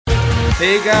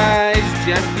Hey guys,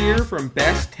 Jeff here from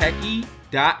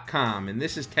BestTechie.com, and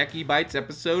this is Techie Bites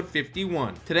episode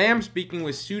 51. Today I'm speaking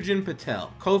with Sujin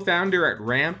Patel, co-founder at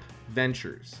Ramp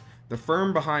Ventures, the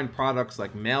firm behind products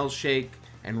like Mailshake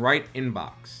and Right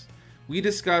Inbox. We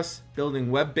discuss building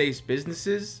web-based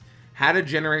businesses, how to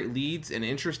generate leads and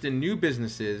interest in new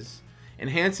businesses,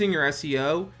 enhancing your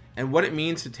SEO, and what it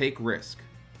means to take risk.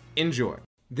 Enjoy.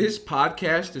 This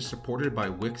podcast is supported by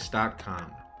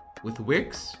Wix.com. With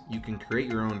Wix, you can create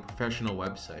your own professional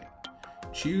website.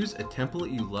 Choose a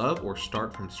template you love or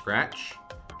start from scratch,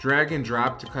 drag and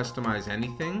drop to customize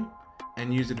anything,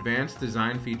 and use advanced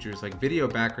design features like video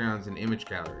backgrounds and image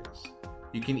galleries.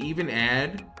 You can even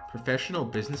add professional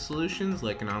business solutions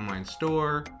like an online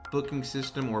store, booking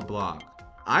system, or blog.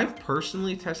 I've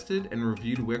personally tested and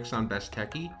reviewed Wix on Best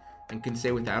Techie and can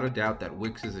say without a doubt that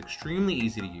Wix is extremely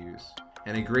easy to use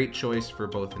and a great choice for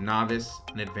both novice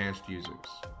and advanced users.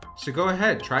 So go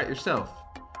ahead, try it yourself.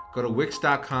 Go to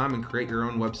Wix.com and create your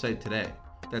own website today.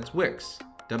 That's Wix,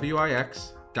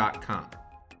 Wix.com.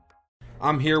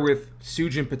 I'm here with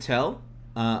Sujin Patel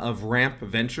of Ramp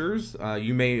Ventures.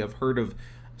 You may have heard of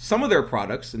some of their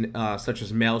products, such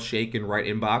as Mailshake and Right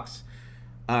Inbox.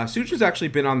 Sujin's actually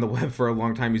been on the web for a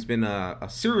long time. He's been a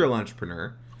serial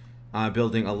entrepreneur,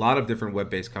 building a lot of different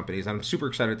web-based companies. I'm super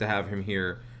excited to have him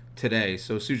here today.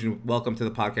 So Sujin, welcome to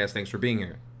the podcast. Thanks for being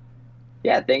here.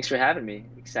 Yeah, thanks for having me.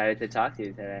 Excited to talk to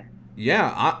you today.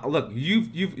 Yeah, look,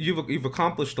 you've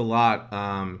accomplished a lot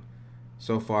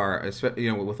so far,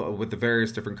 with the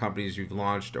various different companies you've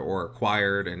launched or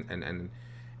acquired and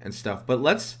stuff. But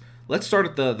let's start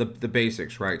at the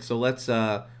basics, right? So let's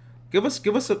give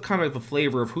us a kind of a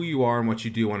flavor of who you are and what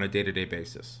you do on a day-to-day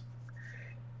basis.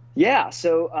 Yeah,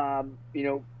 so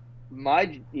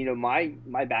my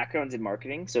background's in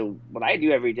marketing. So what I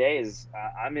do every day is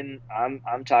I'm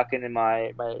talking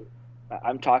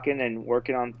and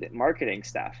working on marketing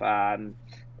stuff. I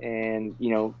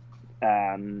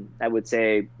would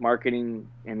say marketing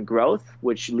and growth,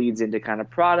 which leads into kind of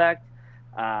product.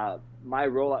 My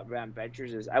role at Ramp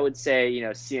Ventures is, I would say,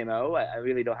 CMO. I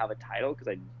really don't have a title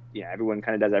because everyone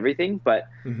kind of does everything, but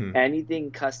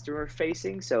anything customer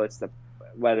facing. So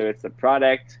whether it's the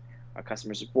product, our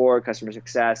customer support, customer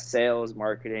success, sales,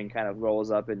 marketing kind of rolls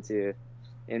up into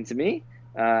me.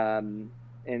 And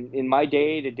in my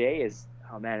day to day is,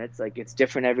 it's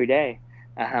different every day.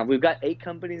 We've got 8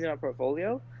 companies in our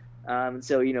portfolio.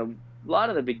 So, a lot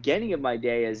of the beginning of my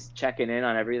day is checking in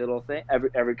on every little thing,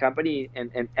 every company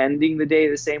and ending the day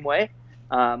the same way,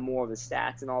 more of the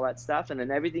stats and all that stuff. And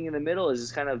then everything in the middle is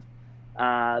just kind of,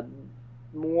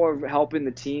 more helping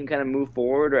the team kind of move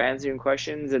forward or answering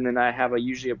questions, and then I have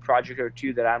usually a project or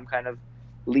two that I'm kind of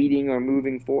leading or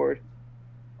moving forward.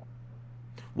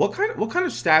 What kind of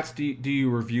stats do you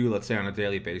review, let's say, on a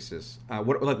daily basis?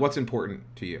 What's important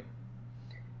to you?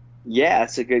 Yeah,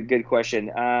 that's a good question.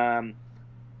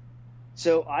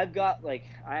 So I've got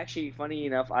funny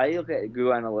enough, I look at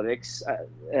Google Analytics,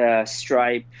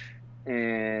 Stripe,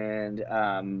 and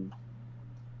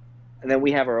then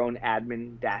we have our own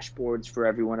admin dashboards for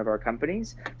every one of our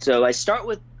companies. So I start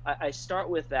with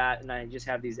that, and I just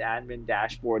have these admin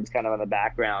dashboards kind of in the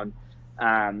background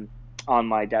on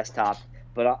my desktop.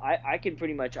 But I can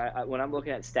pretty much, when I'm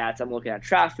looking at stats, I'm looking at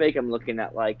traffic, I'm looking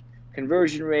at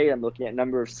conversion rate, I'm looking at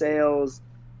number of sales,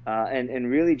 and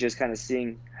really just kind of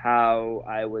seeing how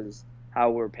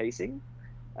we're pacing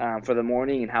for the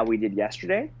morning and how we did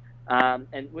yesterday.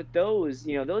 And with those,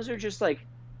 those are just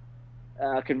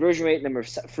conversion rate, number of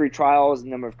free trials,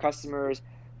 number of customers.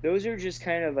 Those are just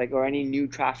kind of or any new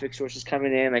traffic sources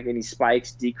coming in, any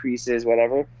spikes, decreases,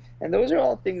 whatever. And those are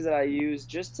all things that I use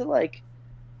just to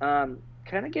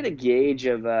kind of get a gauge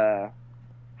of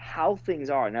how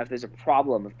things are. Now, if there's a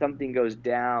problem, if something goes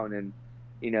down and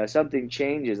something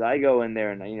changes, I go in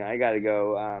there and I got to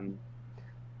go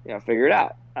figure it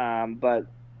out. But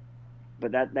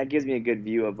that gives me a good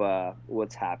view of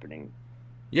what's happening.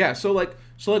 Yeah, so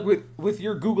with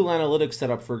your Google Analytics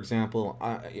setup, for example,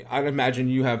 I'd imagine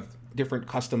you have different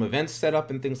custom events set up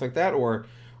and things like that, or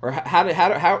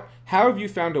how have you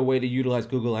found a way to utilize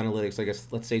Google Analytics, I guess,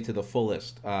 let's say, to the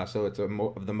fullest, so it's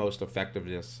of the most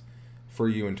effectiveness for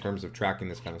you in terms of tracking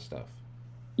this kind of stuff?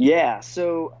 Yeah,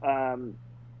 so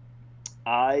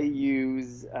I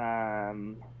use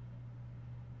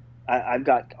I've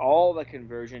got all the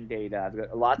conversion data. I've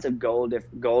got lots of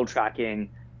goal tracking.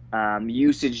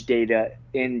 Usage data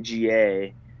in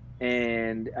GA,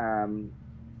 and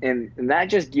that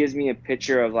just gives me a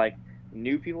picture of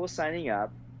new people signing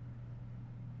up,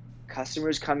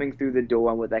 customers coming through the door,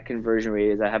 and what that conversion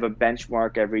rate is. I have a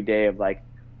benchmark every day of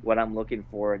what I'm looking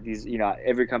for. These,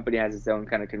 every company has its own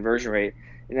kind of conversion rate,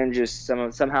 and then just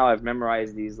somehow I've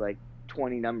memorized these like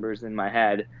 20 numbers in my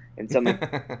head, and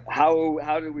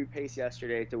how did we pace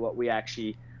yesterday to what we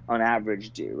actually on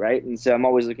average do, right? And so I'm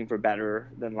always looking for better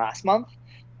than last month.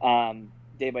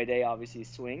 Day by day obviously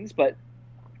swings, but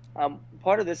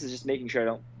part of this is just making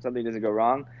sure something doesn't go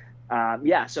wrong.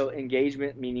 Yeah, so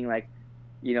engagement, meaning like,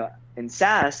 in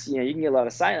SaaS, you can get a lot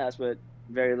of signups, but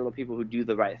very little people who do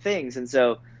the right things. And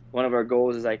so one of our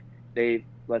goals is like,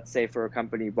 let's say for a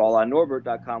company,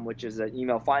 ValaNorbert.com, which is an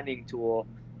email finding tool,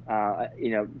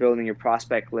 building your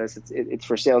prospect list. It's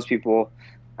for salespeople.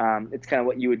 It's kind of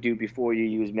what you would do before you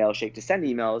use Mailshake to send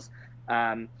emails.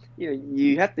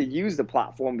 You have to use the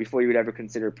platform before you would ever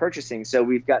consider purchasing. So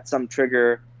we've got some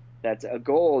trigger that's a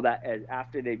goal that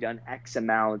after they've done X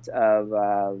amount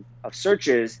of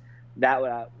searches,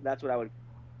 that's what I would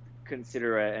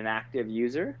consider an active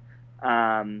user.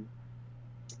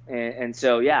 And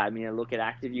so, yeah, I mean, I look at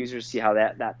active users, see how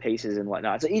that paces and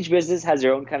whatnot. So each business has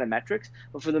their own kind of metrics,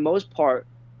 but for the most part,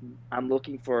 I'm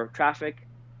looking for traffic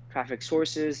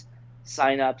sources,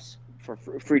 signups for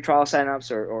free trial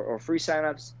signups or free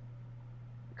signups,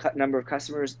 number of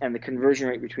customers, and the conversion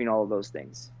rate between all of those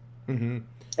things. Mm-hmm.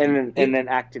 And then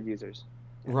active users.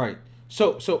 Right.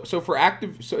 So for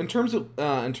active, so in terms of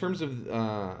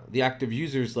the active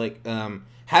users, like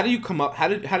how do you come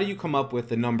up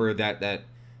with a number that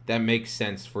makes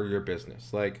sense for your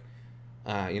business? Like,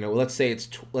 let's say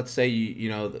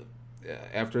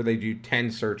after they do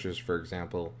 10 searches, for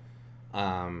example,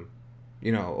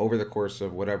 over the course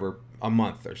of whatever, a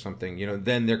month or something,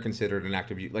 then they're considered an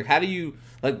active user. Like, how do you,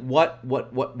 like, what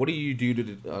do you do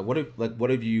to, what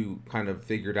have you kind of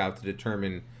figured out to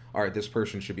determine, all right, this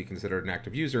person should be considered an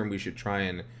active user and we should try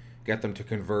and get them to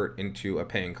convert into a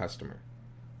paying customer?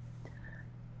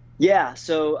 Yeah.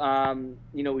 So,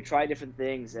 we try different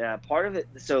things. Part of it,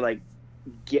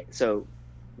 so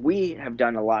we have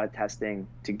done a lot of testing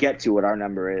to get to what our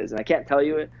number is. And I can't tell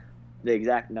you the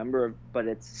exact number, but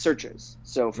it's searches.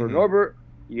 So for Norbert,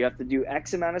 you have to do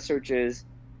X amount of searches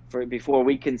before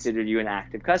we consider you an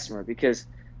active customer, because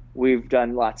we've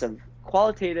done lots of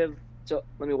qualitative. So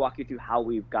let me walk you through how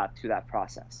we've got to that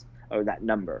process, or that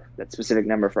specific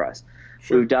number for us.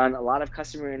 Sure. We've done a lot of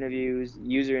customer interviews,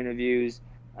 user interviews.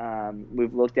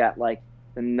 We've looked at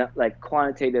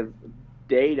quantitative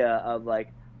data of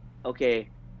okay,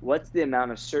 what's the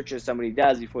amount of searches somebody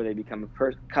does before they become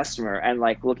a customer, and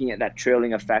looking at that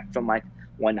trailing effect from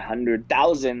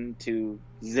 100,000 to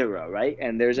 0, right?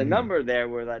 And there's a number there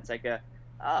where that's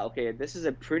okay, this is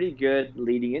a pretty good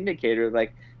leading indicator.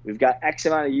 We've got X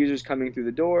amount of users coming through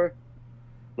the door.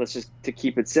 To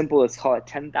keep it simple, let's call it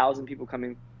 10,000 people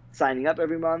signing up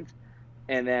every month.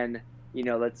 And then,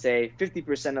 let's say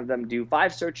 50% of them do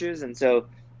 5 searches. And so,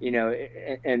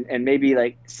 and maybe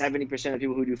 70% of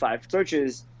people who do 5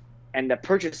 searches end up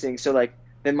purchasing. So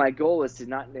then my goal is to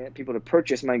not get people to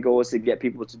purchase. My goal is to get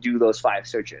people to do those 5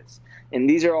 searches. And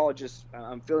these are all just,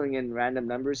 I'm filling in random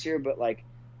numbers here, but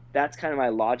that's kind of my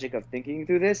logic of thinking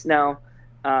through this. Now,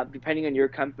 depending on your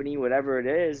company, whatever it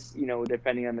is,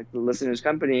 depending on the listener's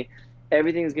company,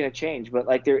 everything's going to change. But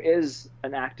there is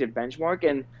an active benchmark.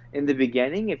 And in the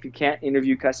beginning, if you can't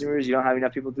interview customers, you don't have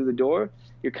enough people through the door,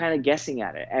 you're kind of guessing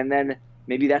at it. And then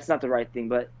maybe that's not the right thing,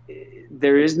 but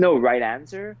there is no right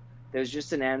answer. There's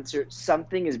just an answer.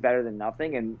 Something is better than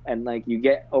nothing. And you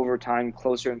get over time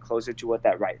closer and closer to what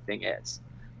that right thing is.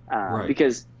 Right.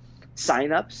 Because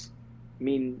signups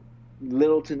mean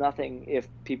little to nothing if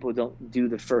people don't do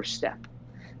the first step.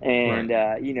 And,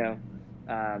 right.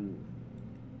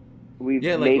 We've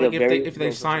made if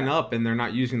they sign up and they're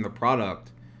not using the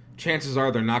product, chances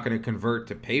are they're not going to convert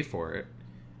to pay for it.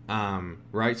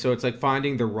 Right. So it's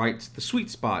finding the sweet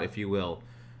spot, if you will.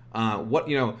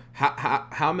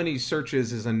 How many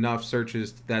searches is enough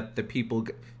searches that the people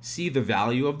see the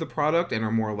value of the product and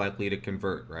are more likely to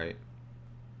convert, right?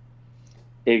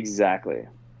 Exactly.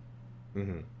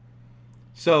 Mm-hmm.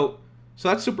 So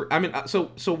that's super. I mean, so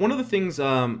one of the things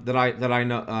that I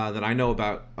know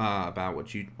about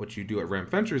what you do at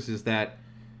Ramp Ventures is that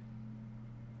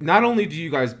not only do you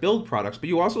guys build products, but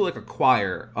you also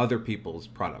acquire other people's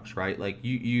products, right?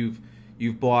 You've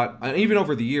bought, and even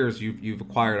over the years, you've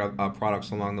acquired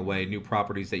products along the way, new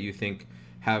properties that you think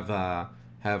have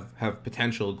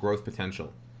growth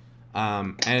potential.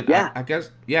 And yeah. I guess,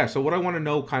 yeah. So what I want to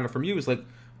know kind of from you is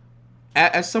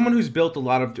as someone who's built a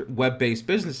lot of web-based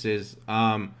businesses,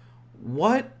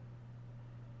 what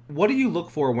do you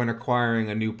look for when acquiring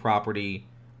a new property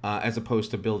as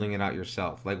opposed to building it out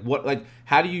yourself?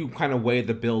 How do you kind of weigh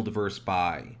the build versus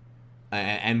buy,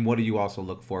 and what do you also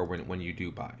look for when you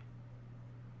do buy?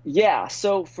 Yeah,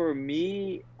 so for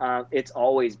me, it's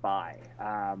always buy.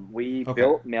 We Okay.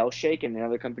 built Mailshake and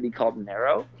another company called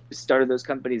Nero. We started those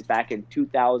companies back in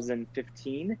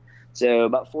 2015, so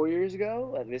about 4 years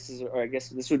ago. This is, or I guess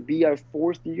this would be our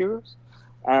fourth year.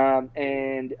 Um,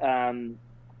 and um,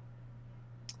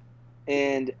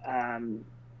 and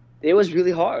it was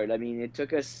really hard. I mean, it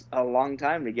took us a long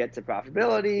time to get to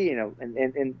profitability,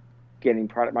 and getting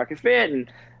product market fit.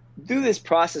 And through this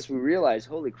process, we realized,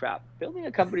 holy crap, building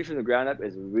a company from the ground up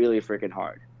is really freaking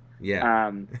hard. Yeah.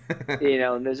 Um,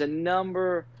 and there's a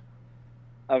number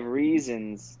of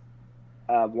reasons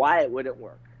why it wouldn't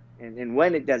work, and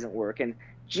when it doesn't work. And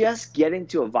just getting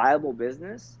to a viable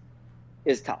business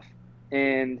is tough.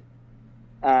 And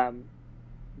um,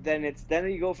 then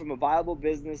you go from a viable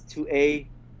business to a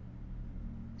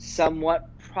somewhat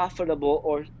profitable,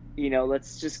 or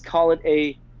let's just call it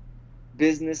a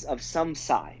business of some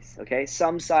size. Okay,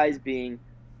 some size being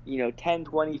 10,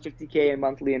 20, 50K in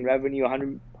monthly in revenue,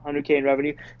 100K in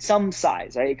revenue, some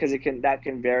size, right? Because that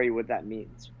can vary what that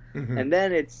means. Hmm. And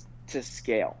then it's to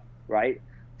scale, right?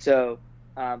 So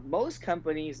most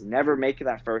companies never make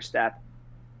that first step.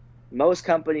 Most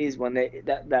companies, when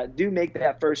that do make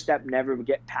that first step, never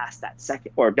get past that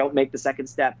second, or don't make the second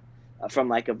step, from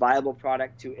like a viable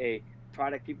product to a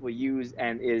product people use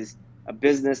and is a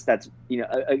business that's,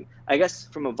 I guess,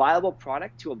 from a viable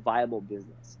product to a viable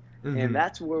business. And Hmm.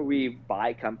 that's where we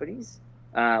buy companies.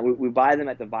 We buy them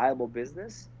at the viable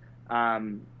business.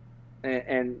 um,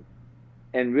 and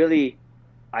and really,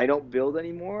 I don't build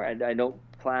anymore, and I don't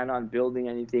plan on building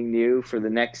anything new for the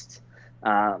next,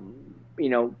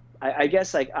 I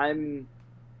guess, like, I'm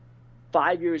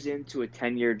 5 years into a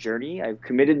 10-year journey. I've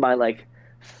committed my like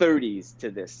 30s to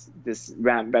this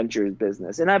Ramp Ventures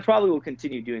business, and I probably will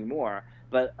continue doing more.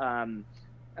 But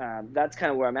that's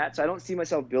kind of where I'm at. So I don't see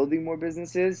myself building more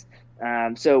businesses.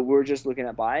 So we're just looking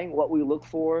at buying. What we look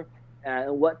for,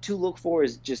 and what to look for,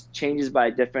 is just changes by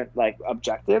different like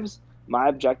objectives. My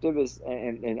objective is,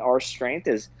 and our strength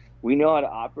is, we know how to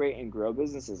operate and grow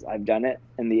businesses. I've done it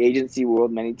in the agency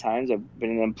world many times. I've been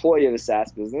an employee of a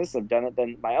SaaS business. I've done it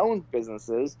in my own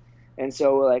businesses. And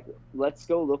so, like, let's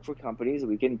go look for companies that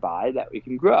we can buy, that we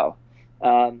can grow.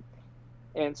 Um,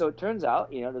 and so it turns out,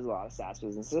 there's a lot of SaaS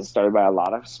businesses started by a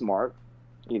lot of smart,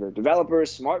 either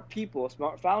developers, smart people,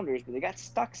 smart founders, but they got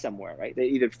stuck somewhere, right? They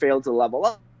either failed to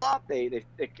level up, they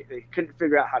couldn't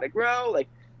figure out how to grow. Like,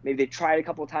 maybe they tried a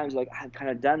couple of times, like, I'm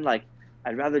kind of done. Like,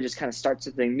 I'd rather just kind of start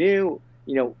something new.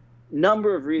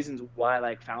 Number of reasons why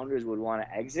like founders would want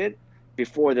to exit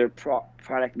before their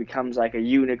product becomes like a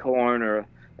unicorn or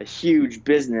a huge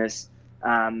business.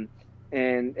 Um,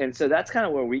 and so that's kind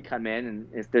of where we come in. And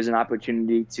if there's an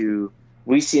opportunity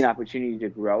we see an opportunity to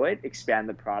grow it, expand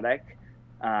the product,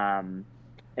 um,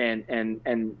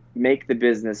 and make the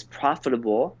business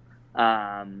profitable,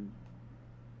 um,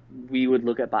 we would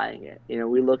look at buying it.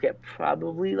 We look at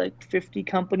probably like 50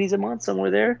 companies a month, somewhere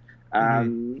there.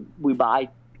 Hmm. We buy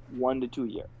 1 to 2 a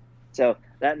year. So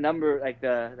that number, like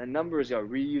the numbers are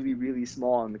really, really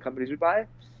small in the companies we buy.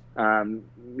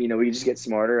 We just get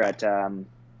smarter at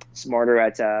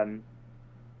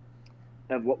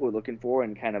what we're looking for,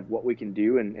 and kind of what we can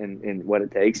do, and what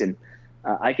it takes. And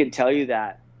I can tell you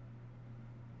that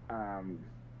um,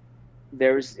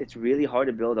 it's really hard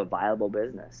to build a viable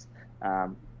business.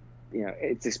 Um,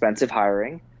 it's expensive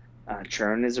hiring.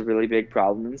 Churn is a really big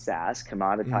problem in SaaS. Hmm.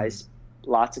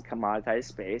 Lots of commoditized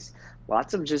space.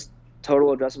 Lots of just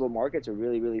total addressable markets are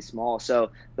really, really small.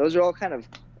 So those are all kind of,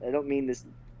 I don't mean this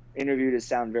interview to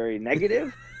sound very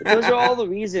negative, but those are all the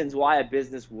reasons why a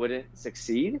business wouldn't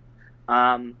succeed.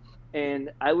 Um, and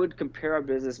I would compare our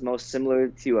business most similar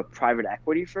to a private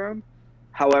equity firm.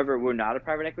 However, we're not a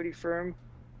private equity firm.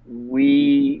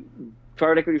 We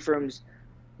Private equity firms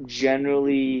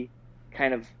generally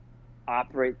kind of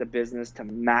operate the business to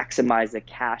maximize the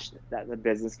cash that the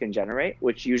business can generate,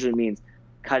 which usually means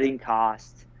cutting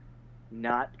costs,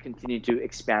 not continue to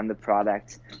expand the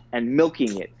product, and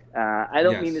milking it. I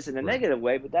don't mean Yes. this in a Right. negative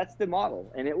way, but that's the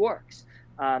model, and it works.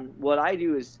 What I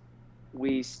do is,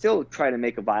 we still try to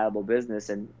make a viable business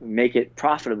and make it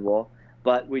profitable,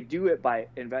 but we do it by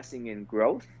investing in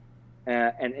growth,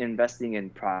 and investing in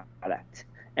product,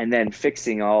 and then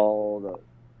fixing all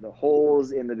the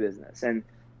holes in the business. And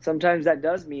sometimes that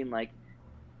does mean like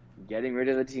getting rid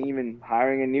of the team and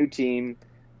hiring a new team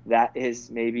that is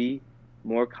maybe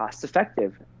more cost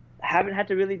effective. Haven't had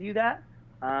to really do that.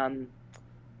 Um,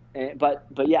 but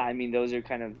yeah, I mean, those are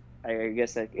kind of, I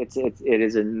guess, like, it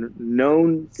is a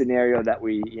known scenario that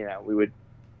we would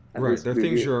at Right. least There are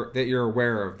things review. you're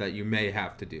aware of that you may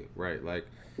have to do. Right. Like.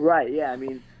 Right. Yeah. I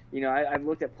mean, I've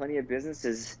looked at plenty of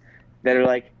businesses that are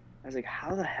like I was like,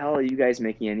 how the hell are you guys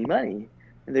making any money?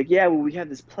 And they're like, yeah, well, we have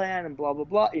this plan and blah, blah,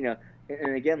 blah,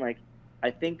 and again, like,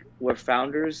 I think we're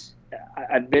founders.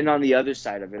 I've been on the other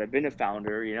side of it. I've been a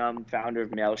founder, I'm founder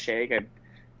of Mailshake. I've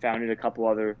founded a couple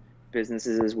other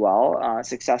businesses as well,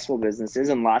 successful businesses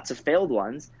and lots of failed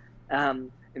ones.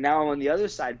 And now I'm on the other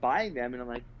side buying them. And I'm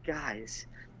like, guys,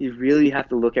 you really have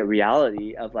to look at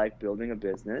reality of like building a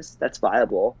business that's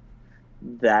viable,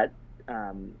 that,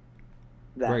 um,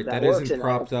 Right, that that works. isn't And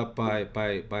propped up by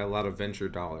a lot of venture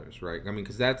dollars, right? I mean,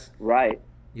 because that's right.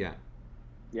 yeah,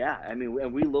 Yeah. I mean,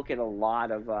 and we look at a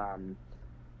lot of,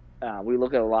 we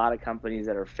look at a lot of companies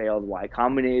that are failed Y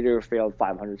Combinator, failed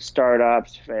 500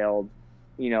 startups, failed,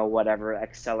 whatever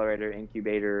accelerator,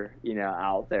 incubator,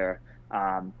 out there.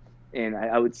 And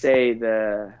I would say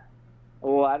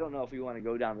well, I don't know if we want to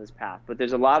go down this path, but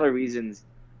there's a lot of reasons.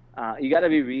 You got to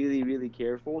be really, really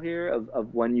careful here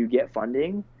of when you get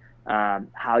funding,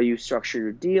 how you structure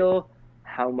your deal,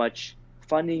 how much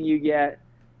funding you get,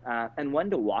 and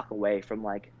when to walk away from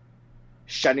like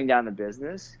shutting down the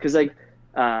business. Because if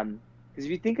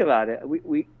you think about it,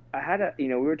 I had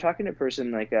we were talking to a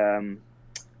person like a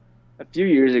few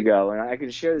years ago, and I can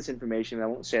share this information. I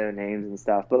won't say the names and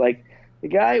stuff, but like the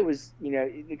guy was,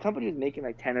 the company was making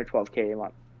like 10 or 12K a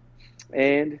month,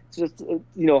 and just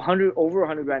 100 over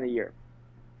 100 grand a year.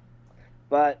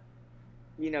 But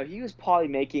he was probably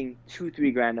making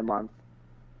 2-3 grand a month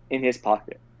in his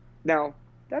pocket. Now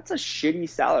that's a shitty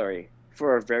salary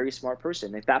for a very smart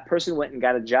person. If that person went and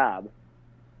got a job,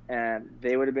 and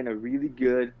they would have been a really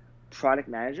good product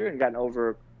manager and gotten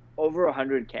over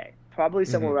 100K, probably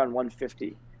somewhere hmm around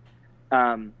 150.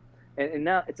 And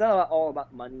now it's not all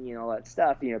about money and all that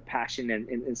stuff. Passion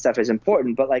and stuff is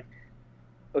important, but like,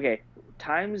 okay,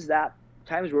 times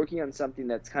working on something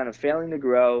that's kind of failing to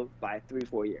grow by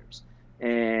 3-4 years,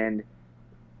 and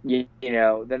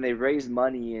then they raise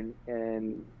money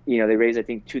and they raise, I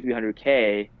think,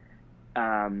 200-300K.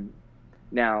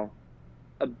 Now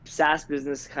a SaaS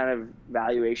business kind of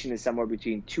valuation is somewhere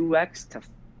between 2x to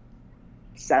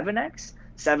 7x,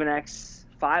 7x,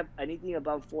 5, anything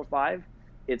above 4 or 5.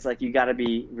 It's like you got to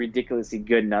be ridiculously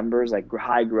good numbers, like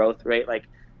high growth rate. Like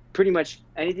pretty much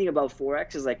anything above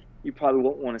 4x is like you probably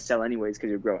won't want to sell anyways because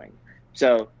you're growing.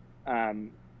 So,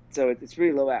 it's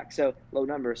really low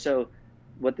number. So,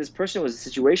 what this person was, the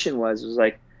situation was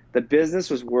like the business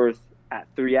was worth at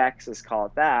 3x, let's call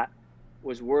it that,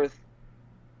 was worth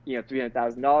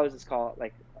 $300,000. Let's call it,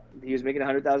 like, he was making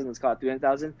 100,000. Let's call it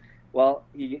 300,000. Well,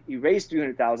 he raised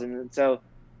 300,000, and so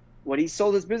what he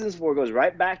sold his business for goes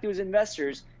right back to his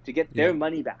investors to get yeah, their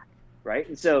money back, right?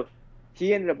 And so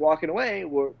he ended up walking away.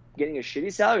 We're getting a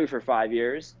shitty salary for 5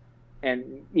 years,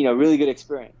 and really good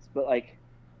experience, but like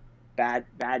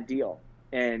bad deal.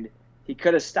 And he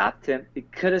could have stopped him. He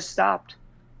could have stopped,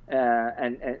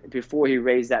 and before he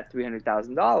raised that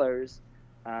 $300,000.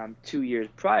 2 years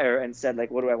prior, and said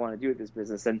like, what do I want to do with this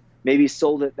business, and maybe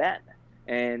sold it then,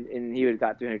 and he would have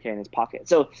got 300K in his pocket.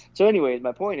 So anyways,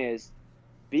 my point is,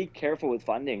 be careful with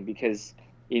funding, because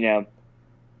you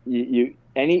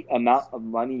any amount of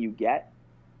money you get,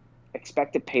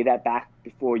 expect to pay that back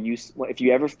before you, if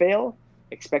you ever fail,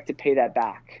 expect to pay that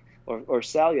back, or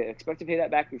sell it, expect to pay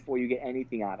that back before you get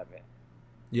anything out of it.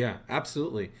 yeah,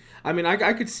 absolutely. I mean,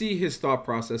 I could see his thought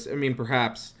process. I mean,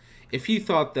 perhaps if he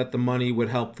thought that the money would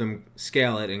help them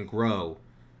scale it and grow,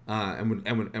 and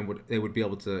would they would be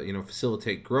able to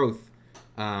facilitate growth,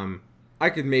 I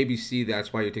could maybe see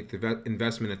that's why you take the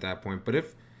investment at that point. But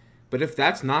if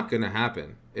that's not going to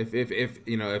happen, if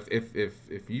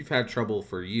you've had trouble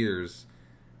for years,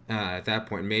 at that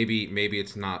point, maybe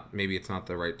it's not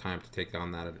the right time to take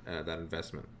on that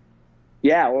investment.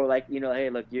 Yeah, or like, hey,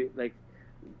 look, you like,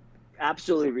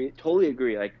 absolutely, totally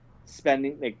agree. Like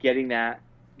spending, like getting that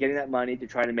money to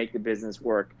try to make the business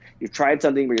work. You've tried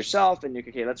something for yourself, and you're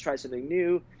okay. Let's try something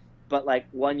new. But like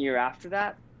 1 year after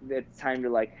that, it's time to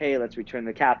like, hey, let's return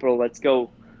the capital. Let's go,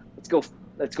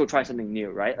 let's go try something new,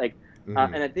 right? Like, hmm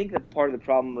and I think that part of the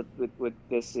problem with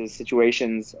this is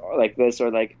situations like this,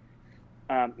 or like,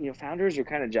 founders are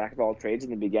kind of jack of all trades in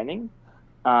the beginning,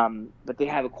 but they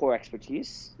have a core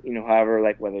expertise. However,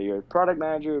 like whether you're a product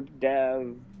manager,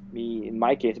 dev, me in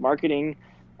my case, marketing,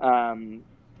 um,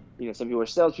 some people are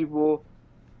salespeople.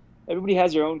 Everybody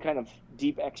has their own kind of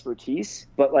deep expertise,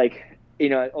 but like,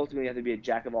 ultimately you have to be a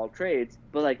jack of all trades.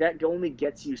 But like that only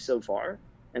gets you so far,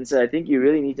 and so I think you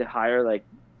really need to hire like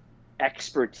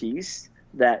expertise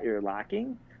that you're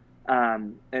lacking.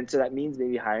 And so that means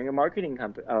maybe hiring a marketing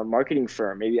company, a marketing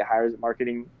firm, maybe a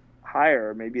marketing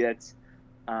hire, maybe that's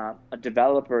a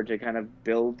developer to kind of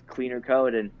build cleaner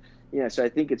code. And so I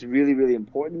think it's really, really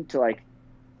important to, like,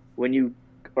 when you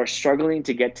are struggling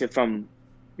to get to from,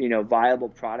 viable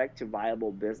product to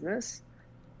viable business,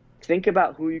 think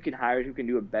about who you can hire who can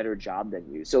do a better job than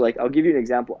you. So like, I'll give you an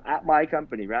example. At my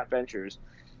company, Ramp Ventures,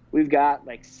 we've got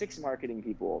like 6 marketing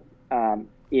people,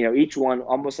 each one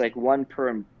almost like one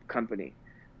per company.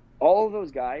 All of those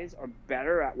guys are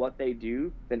better at what they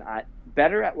do than I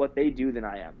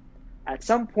am. At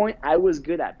some point, I was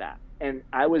good at that, and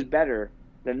I was better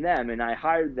than them, and I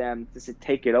hired them to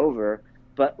take it over.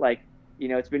 But like,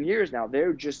 it's been years now.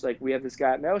 They're just like, we have this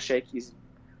guy at Mailshake.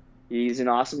 He's an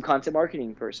awesome content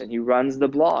marketing person. He runs the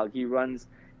blog. He runs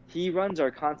our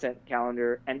content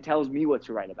calendar and tells me what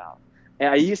to write about. And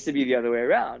I used to be the other way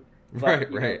around.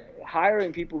 But, right.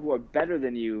 Hiring people who are better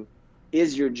than you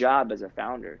is your job as a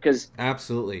founder. Because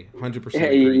absolutely, 100%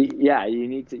 agree. Yeah, you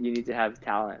need to have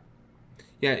talent.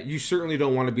 Yeah, you certainly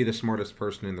don't want to be the smartest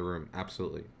person in the room.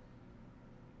 Absolutely.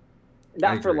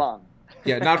 Not for long.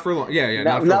 Yeah, not for long. Yeah,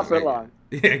 not for long.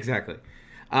 Yeah, exactly.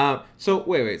 So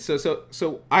wait.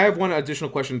 So I have one additional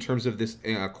question in terms of this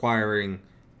acquiring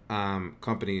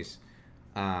companies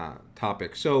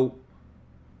topic. So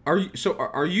are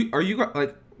you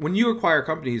like, when you acquire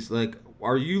companies, like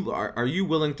are you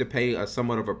willing to pay a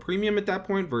somewhat of a premium at that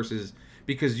point, versus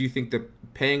because you think that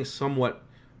paying somewhat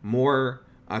more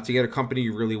to get a company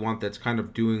you really want that's kind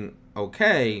of doing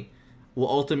okay will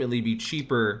ultimately be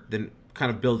cheaper than kind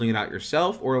of building it out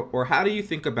yourself, or how do you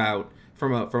think about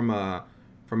from a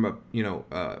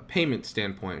payment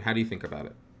standpoint? How do you think about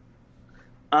it?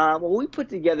 Well, we put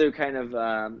together kind of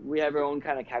we have our own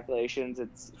kind of calculations.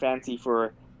 It's fancy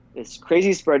for this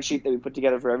crazy spreadsheet that we put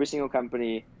together for every single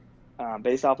company,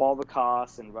 based off all the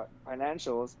costs and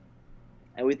financials,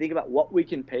 and we think about what we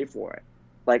can pay for it.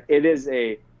 Like, it is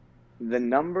the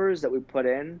numbers that we put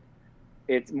in,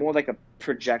 it's more like a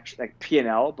projection, like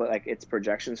P&L, but like it's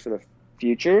projections for the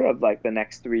future of like the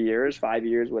next 3 years, 5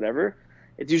 years, whatever.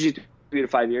 It's usually 3 to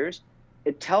 5 years.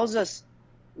 It tells us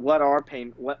what our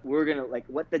payment, what we're gonna like,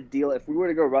 what the deal. If we were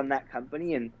to go run that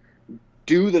company and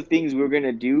do the things we're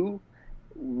gonna do,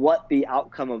 what the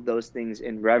outcome of those things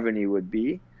in revenue would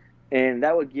be, and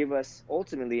that would give us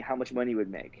ultimately how much money we'd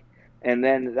make, and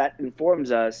then that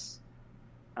informs us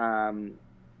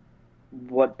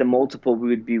what the multiple we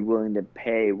would be willing to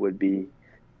pay would be.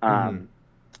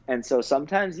 And so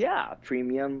sometimes, yeah,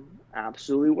 premium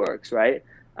absolutely works, right?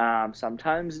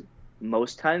 Sometimes,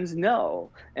 most times, no.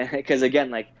 And because again,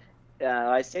 like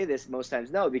I say this, most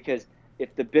times no, because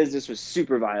if the business was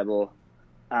super viable,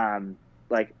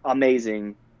 like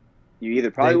amazing, you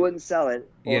either probably wouldn't sell it,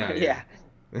 or yeah.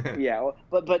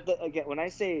 But again, when I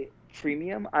say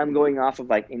premium, I'm going off of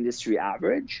like industry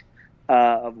average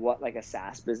of what like a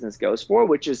SaaS business goes for,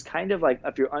 which is kind of like,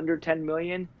 if you're under 10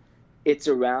 million, it's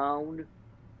around.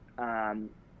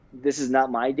 This is not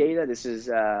my data. This is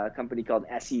a company called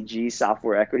SEG,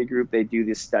 Software Equity Group. They do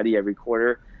this study every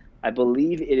quarter. I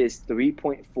believe it is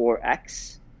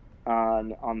 3.4x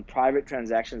on private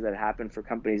transactions that happen for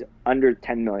companies under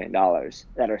 $10 million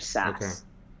that are SaaS. Okay.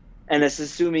 And it's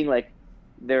assuming like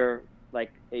they're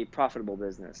like a profitable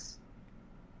business.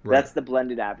 Right. That's the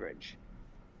blended average.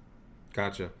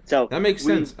 Gotcha. So that makes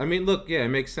sense. I mean, look, yeah, it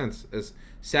makes sense. As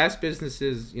SaaS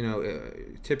businesses,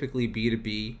 typically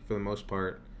B2B for the most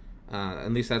part.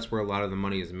 At least that's where a lot of the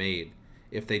money is made.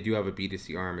 If they do have a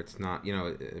B2C arm, it's not,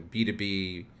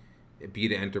 B2B,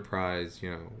 B2 enterprise,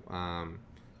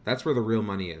 that's where the real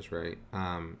money is, right?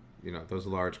 Those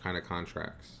large kind of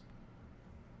contracts.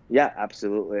 Yeah,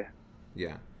 absolutely.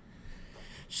 Yeah.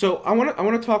 So I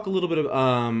want to talk a little bit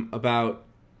about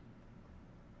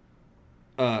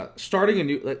starting a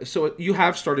new. So you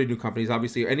have started new companies,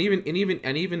 obviously, and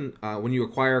even when you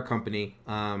acquire a company,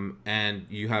 and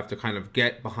you have to kind of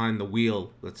get behind the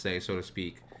wheel, let's say, so to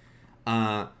speak.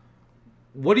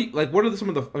 What do you like? What are some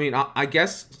of the? I mean, I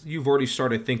guess you've already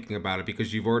started thinking about it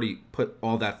because you've already put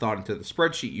all that thought into the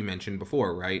spreadsheet you mentioned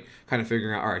before, right? Kind of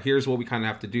figuring out, all right, here's what we kind of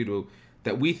have to do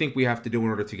that we think we have to do in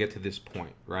order to get to this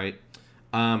point, right?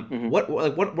 What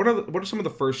are some of the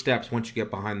first steps once you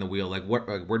get behind the wheel? Like,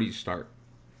 where do you start?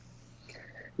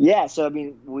 Yeah, so I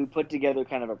mean, we put together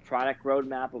kind of a product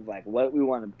roadmap of like what we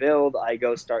want to build. I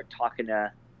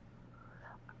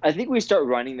think we start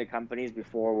running the companies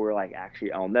before we're like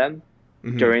actually own them.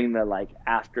 Mm-hmm. During the like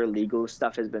after legal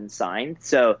stuff has been signed.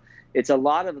 So it's a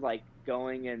lot of like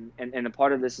going and a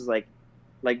part of this is like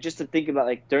just to think about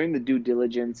like during the due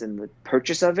diligence and the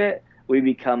purchase of it, we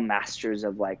become masters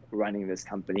of like running this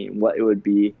company and what it would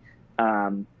be.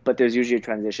 But there's usually a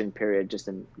transition period just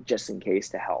in case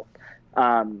to help.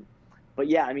 But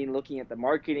yeah, I mean, looking at the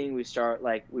marketing, we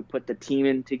put the team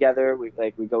in together. We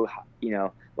go,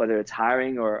 whether it's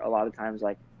hiring or a lot of times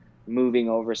like moving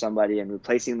over somebody and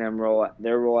replacing their role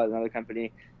at another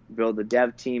company, build the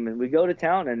dev team, and we go to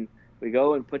town and we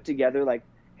go and put together like,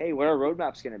 hey, what our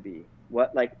roadmap's going to be.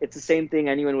 What, like, it's the same thing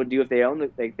anyone would do if they own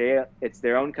it's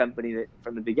their own company that,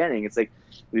 from the beginning. It's like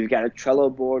we've got a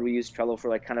Trello board. We use Trello for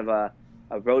like kind of a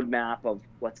roadmap of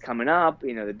what's coming up.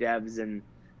 You know, the devs and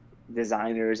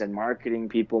designers and marketing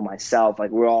people, myself,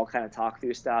 like we're all kind of talk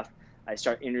through stuff. I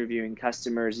start interviewing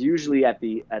customers, usually at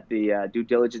the due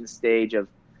diligence stage of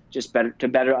just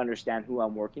better understand who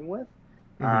I'm working with,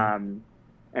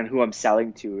 and who I'm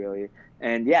selling to, really.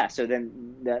 And yeah, so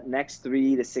then the next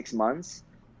 3 to 6 months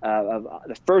of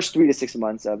the first 3 to 6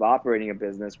 months of operating a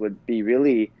business would be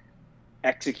really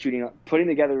putting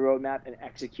together a roadmap and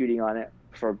executing on it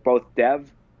for both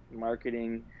dev,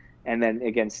 marketing, and then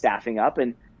again staffing up.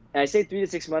 And I say 3 to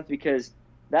 6 months because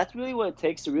that's really what it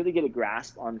takes to really get a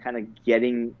grasp on kind of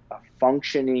getting a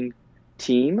functioning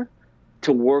team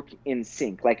to work in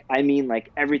sync. Like, I mean,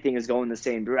 like everything is going the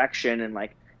same direction and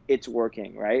like it's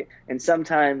working, right? And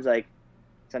sometimes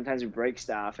we break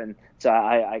stuff, and so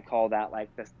I call that like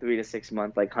the 3 to 6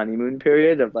 month like honeymoon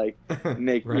period of like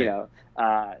make Right.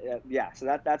 yeah.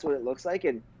 So that's what it looks like.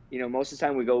 And most of the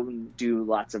time we go and do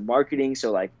lots of marketing.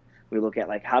 So like we look at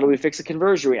like, how do we fix a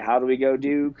conversion rate? How do we go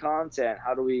do content?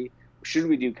 Should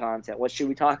we do content? What should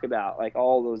we talk about? Like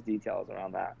all those details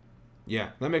around that. Yeah,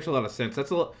 that makes a lot of sense.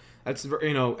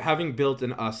 Having built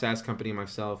a SaaS company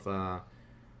myself,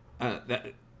 that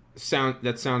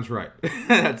sounds right.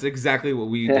 That's exactly what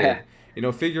we did.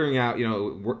 Figuring out,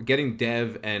 getting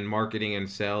dev and marketing and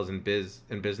sales and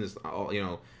business,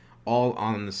 all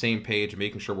on the same page,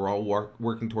 making sure we're all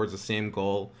working towards the same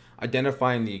goal,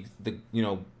 identifying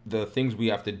the things we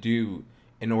have to do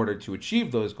in order to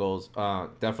achieve those goals.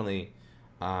 Definitely,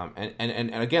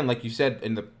 and again, like you said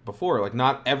before, like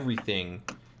not everything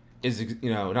is,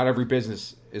 not every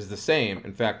business is the same.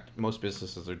 In fact, most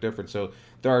businesses are different. So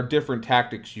there are different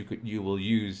tactics you will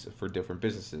use for different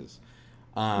businesses.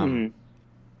 Um, Mm-hmm.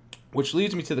 which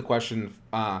leads me to the question.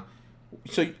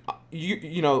 So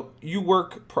you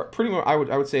work pretty much, I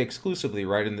would say, exclusively,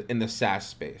 right, in the SaaS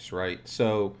space, right?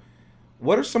 So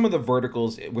what are some of the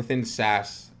verticals within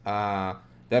SaaS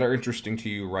that are interesting to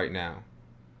you right now?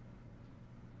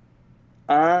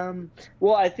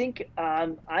 Well, I think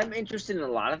I'm interested in a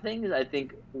lot of things. I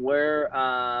think where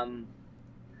I'm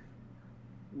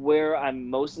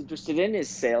most interested in is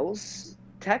sales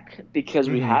tech, because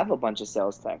we Mm-hmm. have a bunch of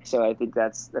sales tech. So I think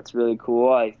that's really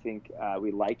cool. I think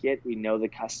we like it. We know the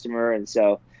customer, and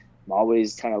so I'm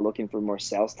always kind of looking for more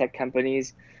sales tech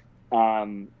companies.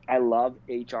 I love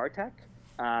HR tech.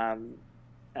 Um,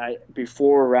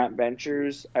 before Ramp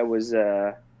Ventures, I was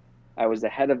the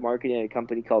head of marketing at a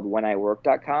company called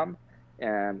wheniwork.com,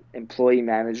 employee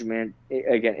management,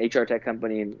 again, HR tech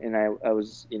company. And I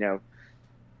was,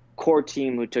 core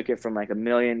team who took it from like 1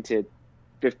 million to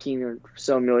 15 or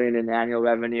so million in annual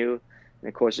revenue in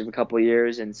the course of a couple of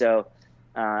years. And so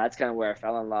that's kind of where I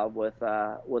fell in love with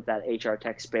that HR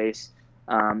tech space.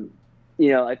 Um,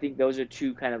 I think those are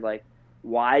two kind of like,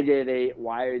 why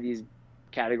are these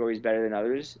categories better than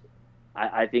others?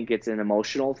 I think it's an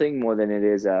emotional thing more than it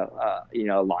is a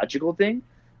logical thing.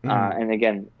 Mm-hmm. And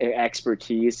again,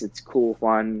 expertise, it's cool,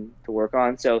 fun to work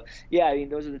on. So yeah, I mean,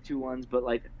 those are the two ones. But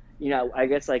like, I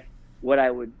guess like what I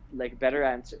would like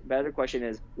better question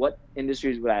is, what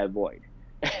industries would I avoid?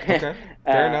 Okay,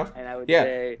 fair enough. And I would Yeah,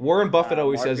 say Warren Buffett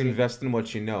always says marketing. invest in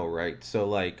what you know, right? So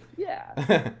like, Yeah,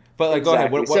 but like, go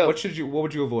ahead. exactly. So What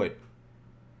would you avoid?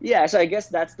 yeah, so I guess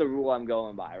that's the rule I'm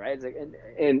going by, right? It's like,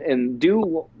 and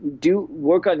do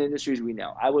work on industries we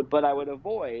know. I would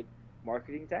avoid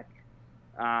marketing tech.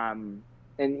 Um,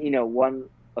 and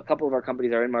a couple of our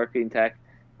companies are in marketing tech,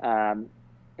 um,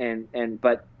 and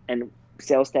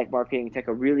sales tech, marketing tech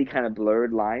are really kind of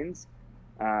blurred lines.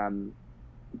 Um,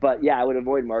 but yeah, I would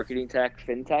avoid marketing tech.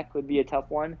 Fintech would be a tough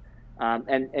one,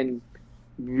 and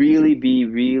really be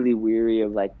really weary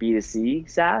of like B2C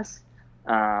SaaS,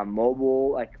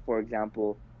 mobile. Like for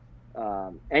example,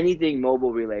 anything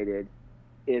mobile related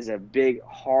is a big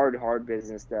hard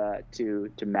business to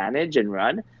manage and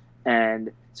run.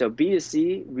 And so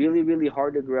B2C really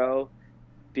hard to grow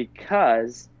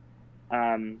because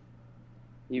um,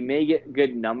 you may get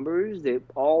good numbers.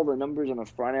 All the numbers on the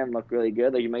front end look really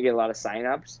good. Like you might get a lot of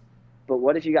signups, but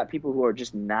what if you got people who are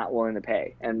just not willing to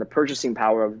pay, and the purchasing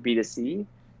power of B2C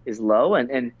is low?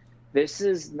 And this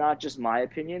is not just my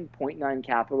opinion. Point Nine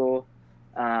Capital,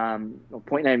 or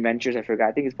Point Nine Ventures, I forgot.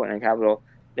 I think it's Point Nine Capital.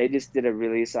 They just did a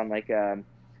release on like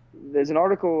there's an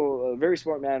article a very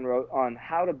smart man wrote on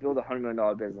how to build $100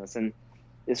 million business, and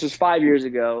this was 5 years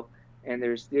ago. And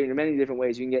there's many different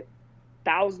ways you can get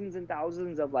thousands and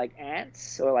thousands of like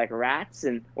ants or like rats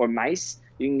and or mice.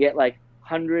 You can get like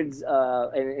hundreds,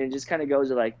 and it just kind of goes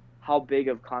to like how big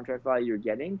of contract value you're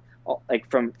getting, like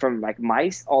from like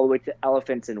mice all the way to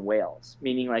elephants and whales.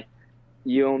 Meaning like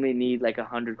you only need like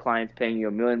 100 clients paying you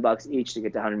 $1 million each to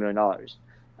get to $100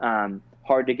 million.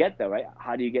 Hard to get though, right?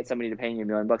 How do you get somebody to pay you $1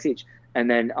 million each? And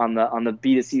then on the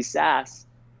B2C SaaS,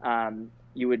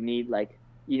 you would need like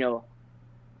 1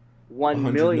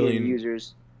 100 million million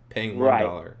users. paying Right.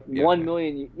 $1. Yeah, 1 yeah.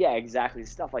 million. Yeah, exactly.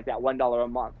 Stuff like that. $1 a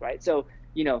month. Right. So,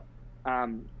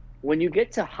 when you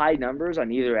get to high numbers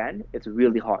on either end, it's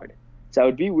really hard. So I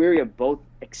would be wary of both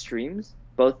extremes,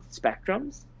 both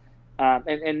spectrums.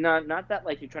 And not that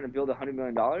like you're trying to build $100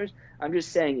 million. I'm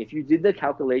just saying if you did the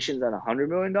calculations on $100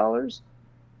 million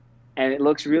and it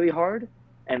looks really hard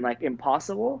and like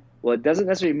impossible, well, it doesn't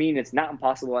necessarily mean it's not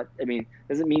impossible. It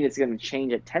doesn't mean it's going to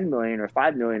change at 10 million or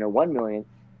 5 million or 1 million.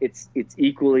 It's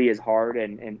equally as hard,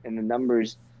 and the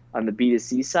numbers on the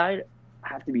B2C side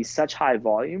have to be such high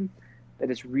volume that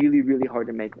it's really, really hard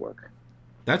to make work.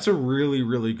 That's a really,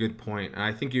 really good point, and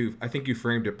I think you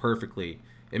framed it perfectly.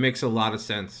 It makes a lot of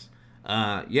sense.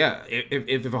 Yeah,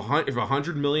 if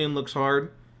 100 million looks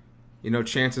hard,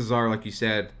 chances are, like you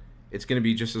said, it's going to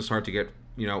be just as hard to get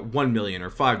 1 million or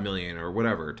 5 million or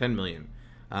whatever, 10 million.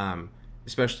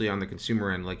 Especially on the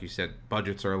consumer end, like you said,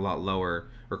 budgets are a lot lower,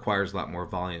 requires a lot more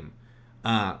volume.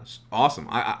 Awesome.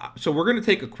 So we're going to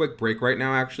take a quick break right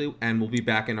now, actually, and we'll be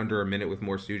back in under a minute with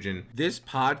more Sujin. This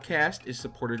podcast is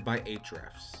supported by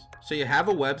Ahrefs. So you have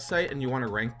a website and you want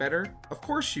to rank better? Of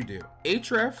course you do.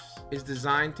 Ahrefs is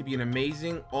designed to be an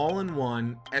amazing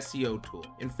all-in-one SEO tool.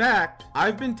 In fact,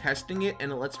 I've been testing it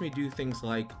and it lets me do things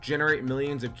like generate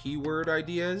millions of keyword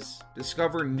ideas,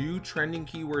 discover new trending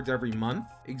keywords every month,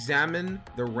 examine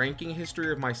the ranking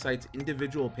history of my site's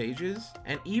individual pages,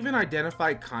 and even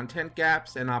identify content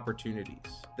gaps and opportunities.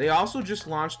 They also just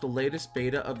launched the latest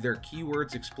beta of their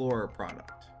Keywords Explorer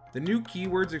product. The new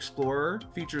Keywords Explorer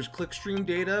features clickstream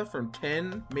data from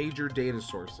 10 major data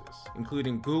sources,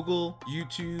 including Google,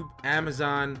 YouTube,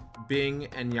 Amazon, Bing,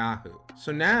 and Yahoo.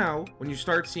 So now, when you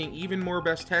start seeing even more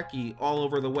Best Techie all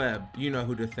over the web, you know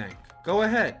who to thank. Go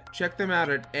ahead, check them out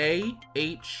at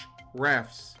ahrefs.com.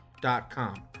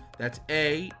 That's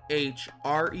ahrefs.com.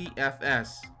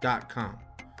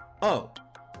 Oh,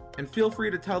 and feel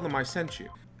free to tell them I sent you.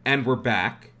 And we're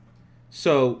back.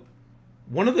 So,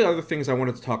 one of the other things I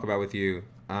wanted to talk about with you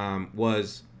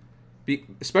was,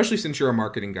 especially since you're a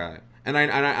marketing guy, and I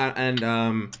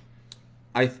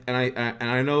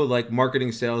know like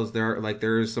marketing sales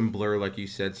there is some blur, like you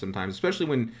said, sometimes, especially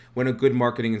when a good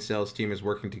marketing and sales team is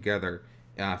working together.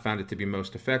 I found it to be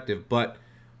most effective. But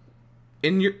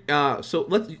in your so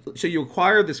you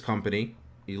acquire this company,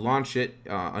 you launch it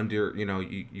under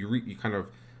you kind of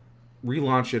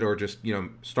relaunch it or just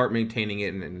start maintaining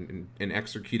it and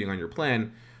executing on your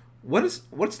plan. What's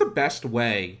the best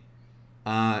way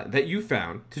that you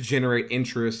found to generate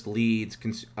interest, leads,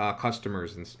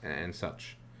 customers and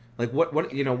such? Like what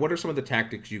are some of the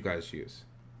tactics you guys use?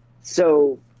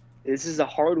 So this is a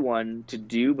hard one to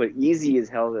do, but easy as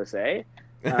hell to say.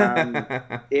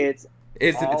 It's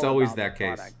always that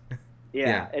case.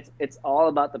 Yeah, it's all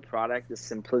about the product, the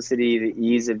simplicity, the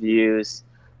ease of use,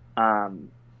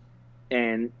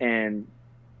 and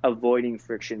avoiding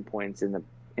friction points in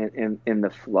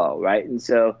the flow, right? And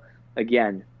so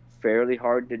again, fairly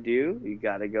hard to do. You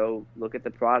got to go look at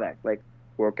the product, like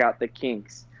work out the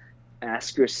kinks,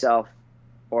 ask yourself,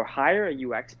 or hire a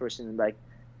UX person, like,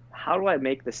 how do I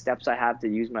make the steps I have to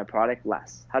use my product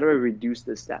less? How do I reduce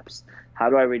the steps? How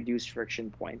do I reduce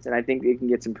friction points? And I think you can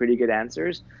get some pretty good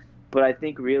answers. But I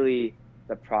think really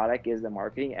the product is the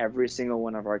marketing. Every single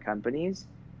one of our companies,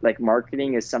 like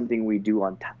marketing is something we do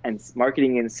on top, and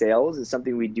marketing and sales is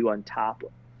something we do on top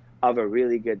of a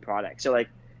really good product. So like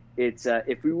it's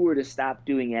if we were to stop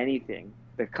doing anything,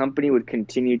 the company would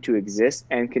continue to exist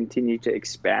and continue to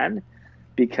expand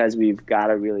because we've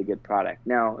got a really good product.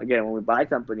 Now, again, when we buy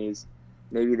companies,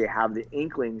 maybe they have the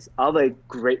inklings of a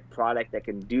great product that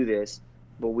can do this,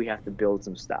 but we have to build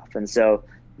some stuff. And so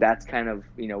that's kind of,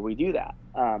 we do that.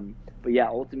 But yeah,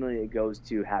 ultimately it goes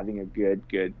to having a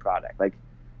good product. Like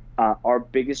our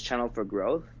biggest channel for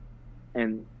growth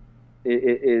and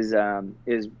is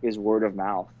word of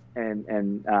mouth.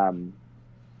 And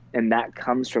that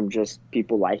comes from just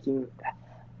people liking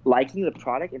the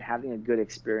product and having a good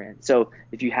experience. So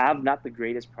if you have not the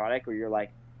greatest product, or you're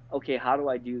like, okay, how do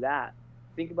I do that?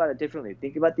 Think about it differently.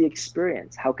 Think about the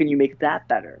experience. How can you make that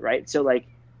better, right? So like,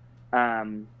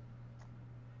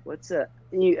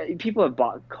 people have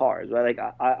bought cars, right? Like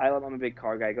I'm a big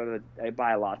car guy. I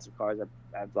buy lots of cars.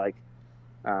 I've like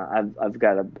I've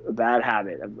got a bad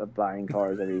habit of buying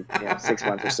cars every 6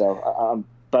 months or so.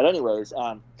 But anyways,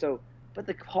 but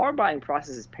the car buying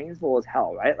process is painful as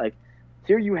hell, right? Like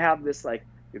here you have this like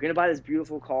you're gonna buy this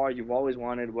beautiful car you've always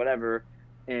wanted, whatever,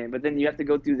 but then you have to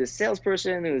go through this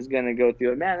salesperson who's gonna go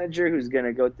through a manager who's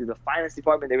gonna go through the finance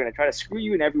department. They're gonna try to screw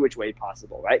you in every which way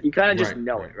possible, right? You kind of just Right,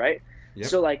 know right. it, right? Yep.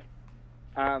 So like,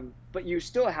 but you're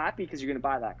still happy because you're gonna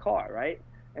buy that car, right?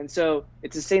 And so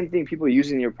it's the same thing. People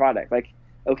using your product, like,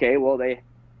 okay, well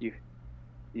you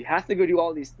you have to go do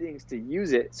all these things to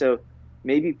use it. So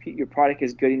maybe your product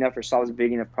is good enough or solves a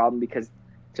big enough problem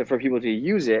for people to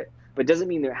use it, but doesn't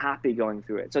mean they're happy going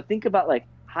through it. So think about like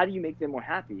how do you make them more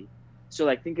happy? So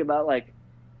like think about like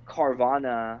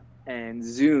Carvana and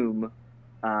Zoom,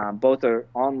 both are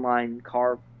online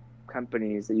car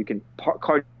companies that you can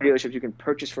car dealerships you can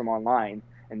purchase from online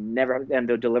and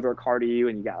they'll deliver a car to you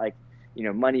and you got like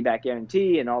money back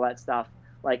guarantee and all that stuff.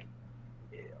 Like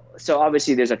so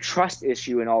obviously there's a trust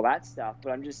issue and all that stuff,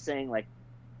 but I'm just saying like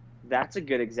that's a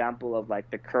good example of like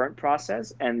the current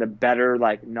process and the better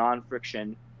like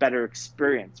non-friction, better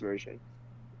experience version,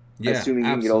 Yeah, assuming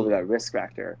you can get over absolutely. that risk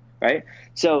factor, right?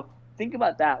 So think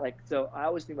about that. Like, so I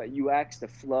always think about UX, the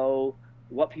flow,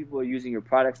 what people are using your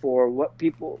product for, what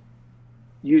people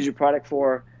use your product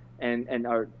for, and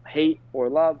are hate or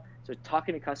love. So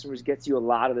talking to customers gets you a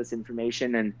lot of this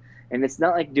information, and it's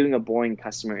not like doing a boring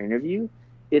customer interview.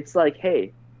 It's like,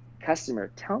 hey,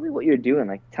 customer, tell me what you're doing.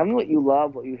 Like, tell me what you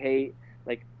love, what you hate.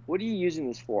 Like, what are you using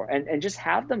this for? And just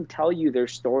have them tell you their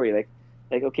story.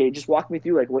 Like okay, just walk me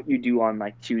through like what you do on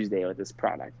like Tuesday with this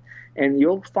product, and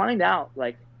you'll find out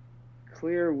like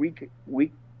clear weak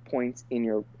points in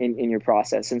your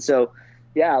process. And so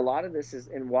yeah, a lot of this is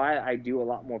and why I do a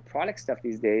lot more product stuff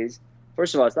these days.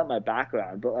 First of all, it's not my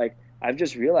background, but like I've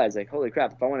just realized like holy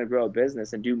crap, if I want to grow a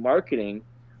business and do marketing,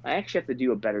 I actually have to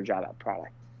do a better job at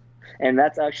product. And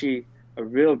that's actually a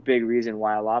real big reason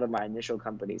why a lot of my initial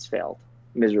companies failed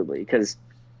miserably because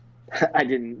I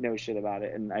didn't know shit about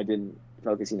it and I didn't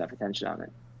focus enough attention on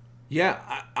it. Yeah,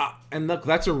 and look,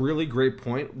 that's a really great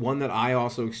point. One that I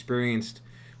also experienced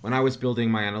when I was building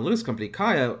my analytics company,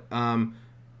 Kaya.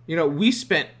 We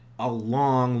spent a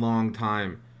long, long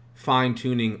time fine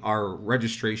tuning our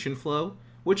registration flow,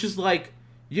 which is like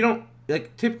you don't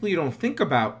like typically you don't think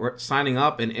about signing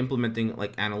up and implementing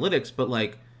like analytics, but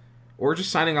like or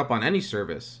just signing up on any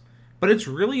service. But it's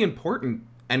really important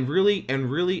and it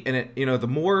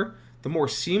the more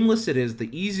seamless it is,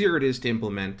 the easier it is to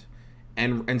implement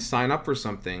and sign up for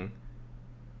something,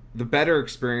 the better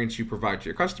experience you provide to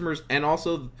your customers, and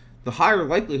also the higher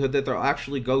likelihood that they'll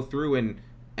actually go through and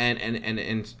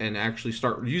actually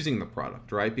start using the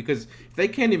product, right? Because if they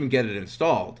can't even get it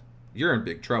installed, you're in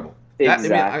big trouble. I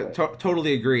Exactly.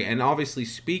 totally agree. And obviously,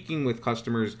 speaking with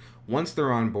customers once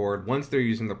they're on board, once they're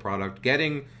using the product,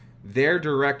 getting their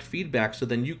direct feedback, so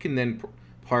then you can then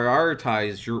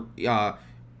prioritize your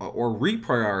or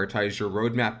reprioritize your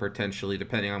roadmap potentially,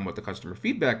 depending on what the customer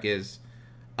feedback is,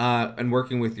 and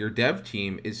working with your dev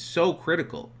team is so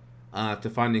critical to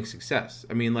finding success.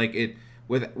 I mean, like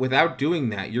without doing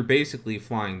that, you're basically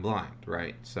flying blind,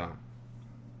 right?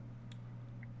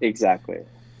 Exactly.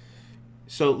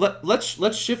 So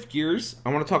let's shift gears. I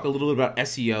want to talk a little bit about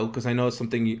SEO because I know it's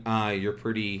something you're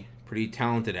pretty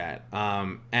talented at.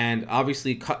 And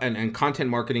obviously, and content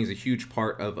marketing is a huge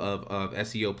part of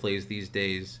SEO plays these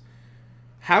days.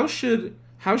 How should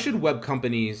web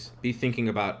companies be thinking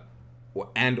about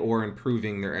and or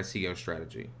improving their SEO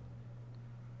strategy?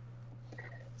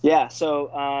 Yeah.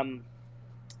 So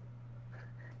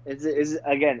it's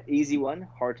again easy one,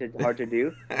 hard to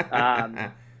do. Um,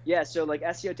 yeah. So like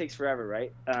SEO takes forever,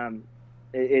 right?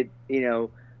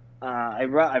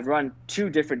 I've run two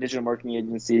different digital marketing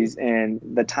agencies, and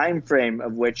the time frame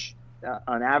of which,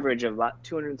 on average, of about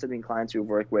 200 something clients we've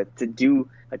worked with to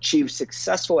achieve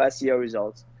successful SEO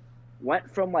results went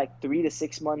from like 3 to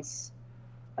 6 months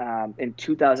in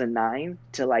 2009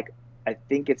 to like I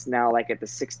think it's now like at the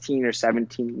 16 or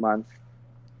 17 month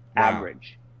Wow.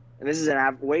 average. And this is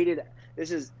an weighted.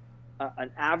 This is an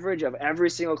average of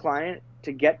every single client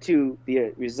to get to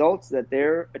the results that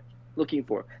they're looking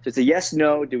for. So it's a yes,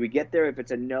 no. Do we get there? If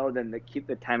it's a no, then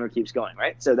the timer keeps going,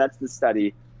 right? So that's the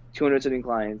study. 200 something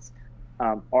clients.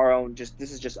 Our own.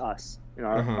 This is just us and Uh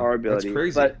our huh. our That's ability.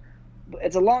 crazy. But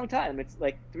it's a long time. It's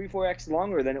like 3-4x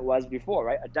longer than it was before,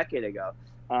 right? A decade ago.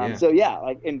 Yeah. So yeah,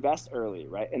 like invest early,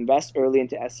 right? Invest early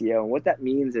into SEO, and what that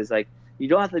means is like you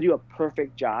don't have to do a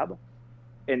perfect job.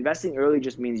 Investing early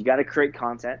just means you got to create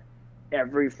content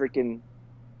every freaking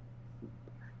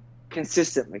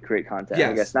consistently create content. I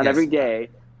Yes. guess not Yes. every day,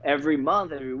 every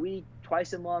month, every week,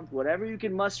 twice a month, whatever you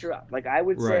can muster up. Like I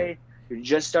would Right. say, you're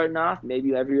just starting off,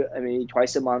 maybe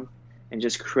twice a month, and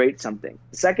just create something.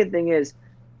 The second thing is,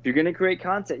 if you're going to create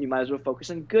content, you might as well focus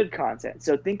on good content.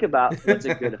 So think about what's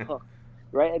a good hook,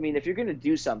 right? I mean, if you're going to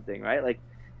do something, right? Like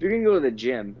if you're going to go to the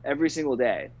gym every single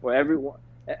day or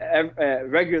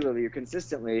regularly or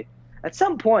consistently, at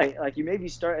some point, like you maybe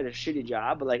start at a shitty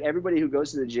job, but like everybody who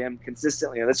goes to the gym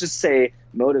consistently, let's just say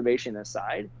motivation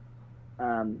aside,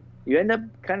 you end up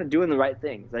kind of doing the right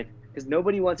things. Like, because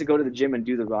nobody wants to go to the gym and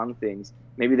do the wrong things.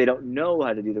 Maybe they don't know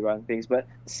how to do the wrong things, but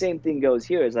the same thing goes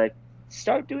here. Is like,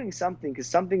 start doing something, because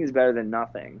something is better than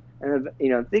nothing. And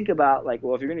think about like,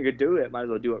 well, if you're going to do it, might as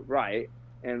well do it right,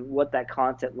 and what that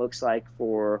content looks like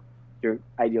for your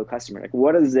ideal customer. Like,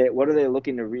 what are they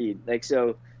looking to read? Like,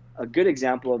 so a good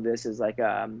example of this is like,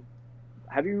 are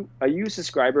you a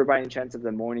subscriber by any chance of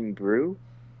the Morning Brew?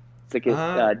 It's like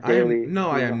a daily.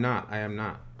 I am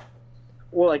not.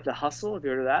 Or like the Hustle. Have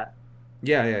you heard of that?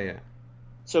 Yeah.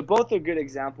 So both are good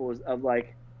examples of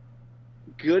like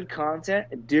good content,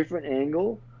 a different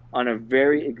angle on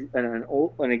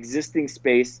an existing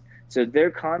space. So their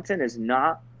content is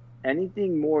not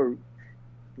anything more.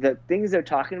 The things they're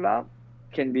talking about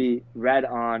can be read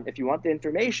on, if you want the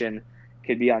information, it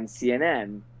could be on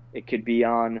CNN. It could be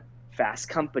on Fast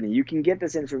Company. You can get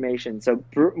this information. So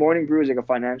Morning Brew is like a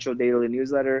financial daily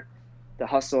newsletter. The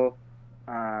Hustle,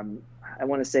 I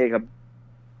want to say like a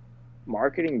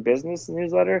marketing business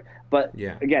newsletter, but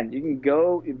yeah, again, you can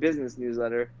go business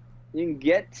newsletter. You can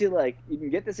get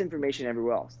this information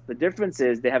everywhere else. The difference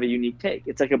is they have a unique take.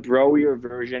 It's like a broier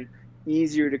version,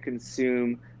 easier to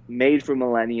consume, made for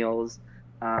millennials.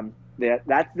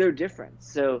 That's their difference.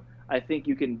 So I think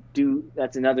you can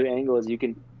that's another angle is you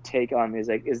can take on is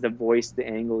the voice, the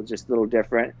angle just a little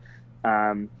different.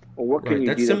 Or what can you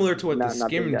that's do? That's similar to what the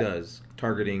Skim does,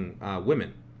 targeting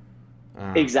women.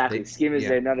 Exactly. Skim is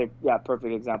another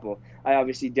perfect example. I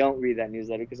obviously don't read that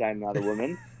newsletter because I'm not a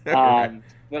woman,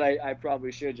 but I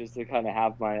probably should, just to kind of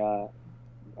have my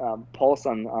pulse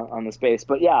on the space.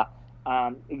 But yeah,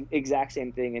 exact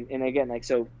same thing. And again, like,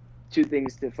 so 2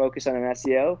 things to focus on in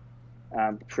SEO: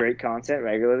 create content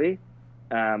regularly,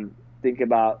 think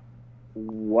about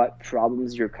what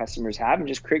problems your customers have, and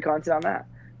just create content on that.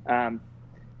 I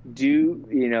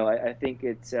think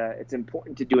it's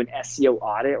important to do an SEO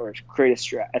audit or create a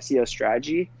SEO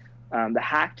strategy. The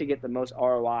hack to get the most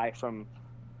ROI from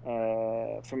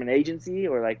an agency,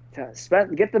 or like to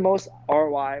get the most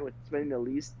ROI with spending the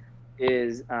least,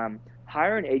 is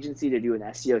hire an agency to do an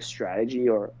SEO strategy,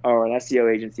 or an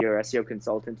SEO agency or SEO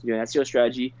consultant to do an SEO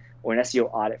strategy or an SEO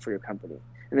audit for your company.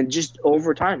 And then just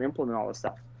over time, implement all this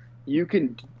stuff. You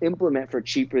can implement for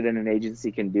cheaper than an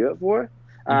agency can do it for.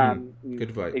 Good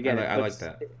advice. Again, I like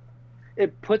that.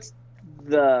 It puts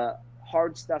the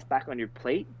hard stuff back on your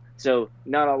plate. So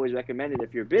not always recommended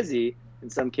if you're busy. In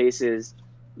some cases,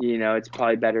 it's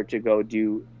probably better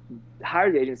to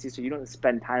hire the agency so you don't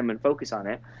spend time and focus on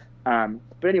it.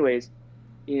 But anyways,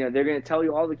 they're going to tell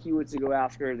you all the keywords to go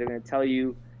after. They're going to tell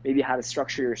you maybe how to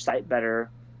structure your site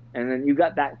better. And then you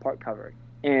got that part covered.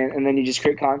 And then you just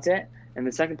create content. And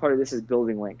the second part of this is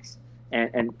building links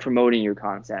and promoting your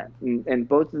content. And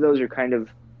both of those are kind of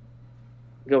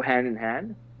go hand in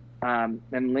hand.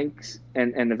 And links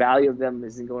and the value of them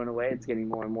isn't going away. It's getting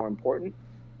more and more important.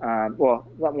 Well,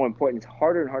 not more important. It's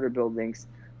harder and harder to build links.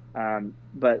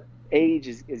 But age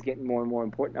is getting more and more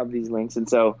important of these links. And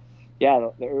so, yeah,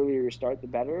 the earlier you start, the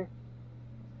better.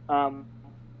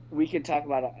 We could talk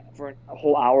about it for a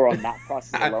whole hour on that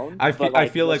process alone. I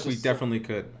feel like we definitely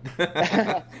could.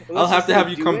 I'll have to have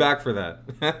you come back for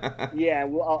that. Yeah,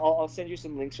 well, I'll send you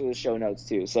some links for the show notes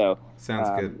too. So sounds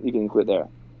good. You can include there.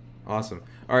 Awesome.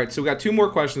 All right, so we got 2 more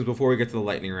questions before we get to the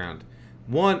lightning round.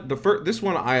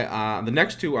 The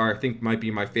next 2 I think might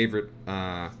be my favorite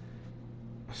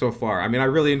so far. I mean, I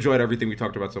really enjoyed everything we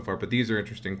talked about so far, but these are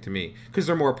interesting to me because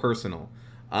they're more personal.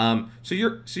 So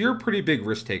you're a pretty big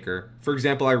risk taker. For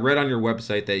example, I read on your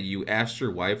website that you asked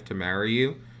your wife to marry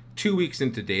you 2 weeks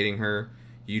into dating her.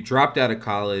 You dropped out of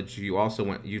college. You've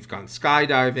gone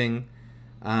skydiving.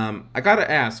 I gotta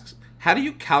ask, how do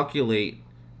you calculate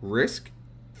risk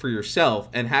for yourself,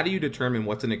 and how do you determine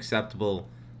what's an acceptable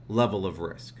level of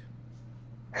risk?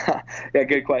 Yeah,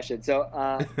 good question. So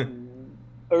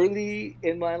early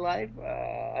in my life,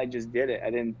 I just did it.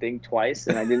 I didn't think twice,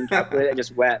 and I didn't calculate. I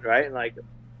just went, right? And like,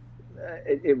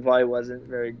 it probably wasn't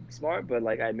very smart, but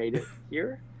like I made it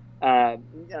here. I'm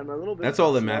a little bit. That's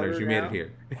all that matters. You made it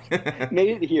here.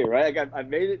 Made it here, right? Like I've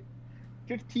made it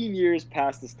 15 years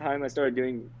past this time I started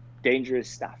doing dangerous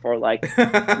stuff or like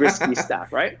risky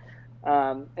stuff, right?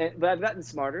 But I've gotten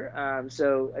smarter.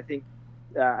 So I think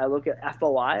I look at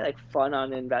FOI, like fun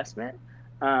on investment.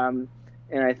 And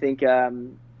And I think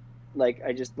like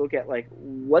I just look at like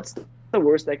what's the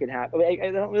worst that could happen. I mean,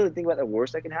 I don't really think about the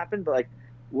worst that can happen, but like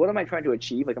what am I trying to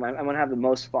achieve? Like I'm gonna have the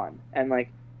most fun, and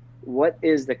like what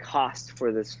is the cost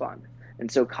for this fun? And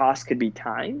so cost could be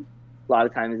time. A lot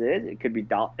of times it is. It could be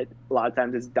a lot of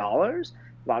times it's dollars.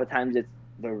 A lot of times it's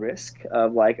the risk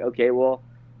of like, okay, well,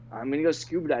 I'm gonna go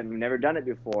scuba diving. I've never done it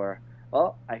before.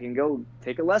 Well, I can go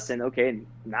take a lesson. Okay,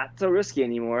 not so risky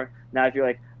anymore. Now if you're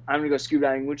like, I'm gonna go scuba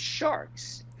diving with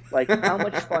sharks. Like, how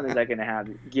much fun is that gonna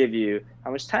give you?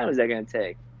 How much time is that gonna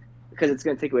take? Because it's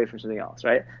gonna take away from something else,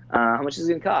 right? How much is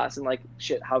it gonna cost? And like,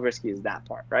 shit, how risky is that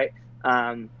part, right?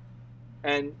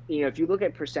 And if you look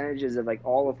at percentages of like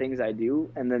all the things I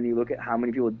do, and then you look at how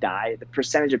many people die, the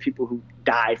percentage of people who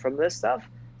die from this stuff,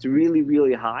 it's really,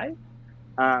 really high.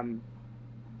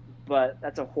 But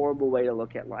that's a horrible way to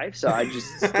look at life. So I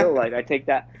just still like I take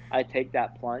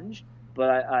that plunge. But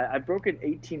I've broken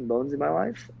 18 bones in my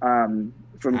life from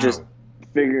just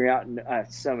figuring out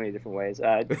so many different ways.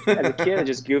 As a kid,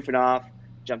 just goofing off,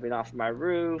 jumping off my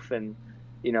roof, and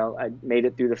I made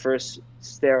it through the first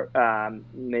story. So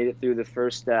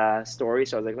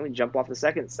I was like, let me jump off the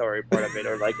second story part of it,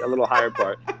 or like a little higher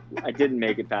part. I didn't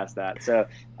make it past that. So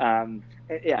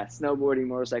yeah, snowboarding,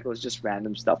 motorcycles, just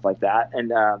random stuff like that.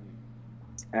 And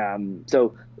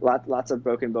so lots of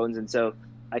broken bones. And so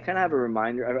I kind of have a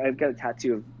reminder. I've got a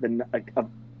tattoo of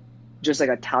just like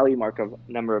a tally mark of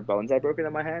number of bones I've broken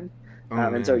on my hand.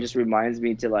 And so it just reminds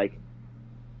me to like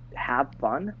have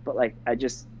fun, but like I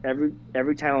just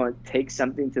every time I want to take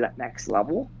something to that next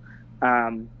level,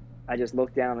 I just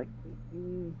look down like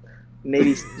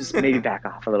maybe back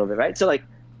off a little bit, right? So like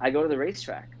I go to the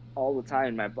racetrack all the time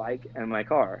in my bike and my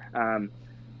car,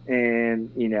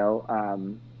 and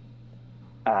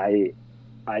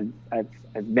I've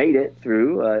made it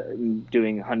through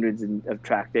doing hundreds of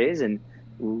track days, and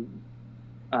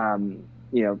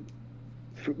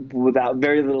without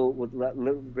very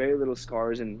little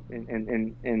scars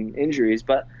and injuries.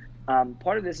 But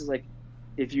part of this is like,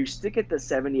 if you stick at the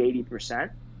 70-80%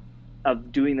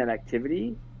 of doing that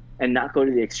activity and not go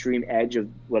to the extreme edge of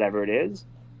whatever it is,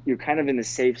 you're kind of in the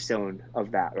safe zone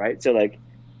of that, right? So like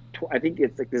I think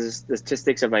it's like there's the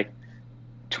statistics of like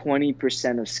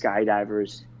 20% of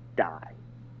skydivers die,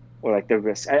 or like the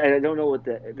risk. I don't know what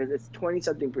it's 20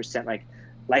 something percent like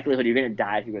likelihood you're going to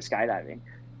die if you go skydiving.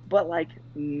 But like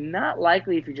not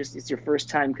likely if it's your first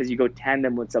time because you go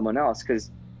tandem with someone else, because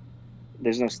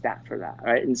there's no stat for that,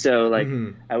 right? And so like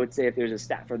I would say if there's a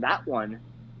stat for that one,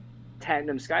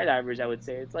 tandem skydivers, I would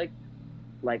say it's like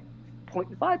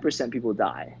 0.5% people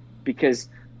die because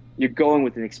you're going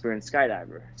with an experienced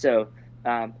skydiver. So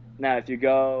now if you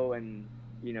go and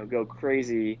go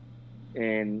crazy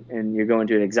and you're going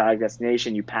to an exotic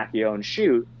destination, you pack your own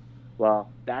chute, well,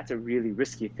 that's a really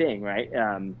risky thing, right?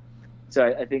 So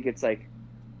I think it's like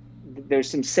there's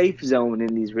some safe zone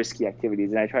in these risky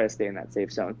activities, and I try to stay in that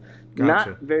safe zone.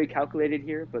 Gotcha. Not very calculated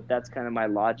here, but that's kind of my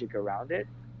logic around it.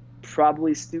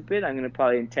 Probably stupid. I'm gonna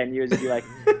probably in 10 years be like,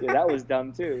 yeah, that was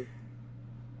dumb too.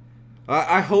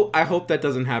 I hope that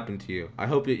doesn't happen to you. I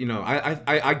hope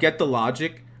I get the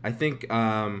logic. I think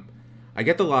I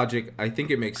get the logic. I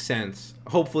think it makes sense.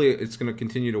 Hopefully, it's gonna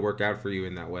continue to work out for you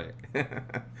in that way.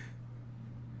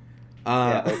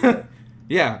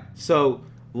 Yeah. So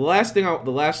the last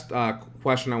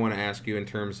question I want to ask you in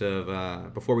terms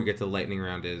of before we get to the lightning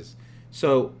round is,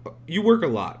 so you work a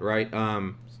lot, right?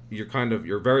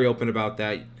 You're very open about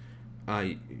that.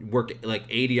 You work like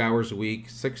 80 hours a week,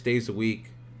 6 days a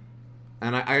week,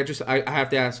 and I have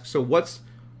to ask. So what's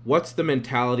the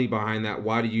mentality behind that?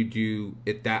 Why do you do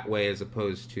it that way as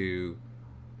opposed to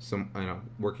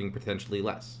working potentially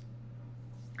less?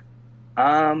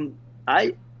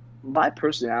 My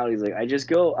personality is like I just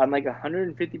go. I'm like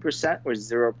 150% or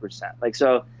 0%. Like,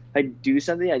 so if I do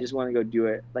something, I just want to go do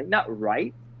it. Like, not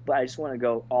right, but I just want to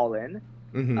go all in.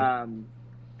 Mm-hmm.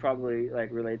 Probably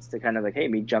like relates to kind of like, hey,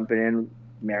 me jumping in,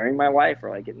 marrying my wife, or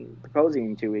like proposing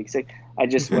in 2 weeks. Like, I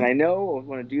just when I know I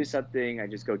want to do something, I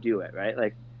just go do it. Right?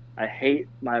 Like, I hate,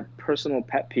 my personal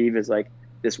pet peeve is like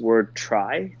this word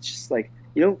try. It's just like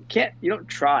you don't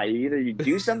try. Either you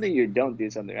do something or you don't do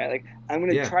something, right? Like, I'm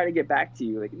going to try to get back to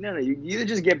you. Like, no, you either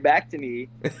just get back to me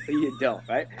or you don't,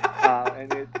 right?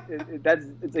 And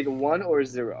it's like 1 or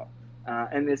 0.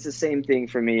 And it's the same thing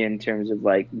for me in terms of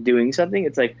like doing something.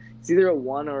 It's like, it's either a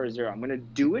 1 or a 0. I'm going to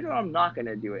do it or I'm not going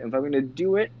to do it. If I'm going to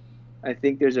do it, I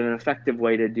think there's an effective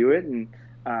way to do it. And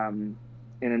I'm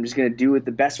just going to do it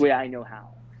the best way I know how.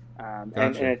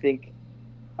 Gotcha. And I think,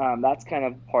 that's kind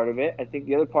of part of it. I think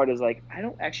the other part is like, I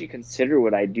don't actually consider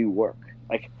what I do work.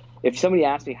 Like, if somebody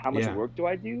asked me how much work do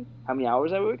I do, how many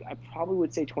hours I work, I probably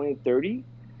would say 20 to 30.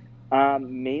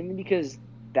 Mainly because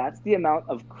that's the amount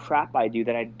of crap I do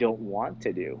that I don't want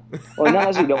to do. Well, not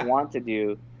necessarily don't want to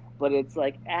do, but it's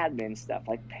like admin stuff,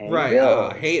 like paying Right. I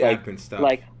bills, hate admin stuff.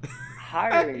 like I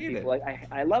hiring hate people. it. Like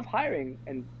I love hiring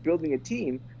and building a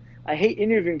team. I hate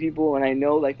interviewing people when I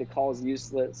know like the call is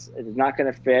useless, it's not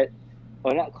going to fit,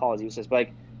 or not call is useless, but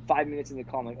like 5 minutes in the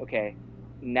call, I'm like, okay,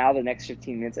 now the next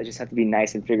 15 minutes, I just have to be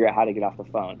nice and figure out how to get off the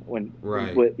phone when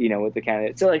Right. with with the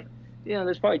candidate. So like,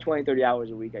 there's probably 20, 30 hours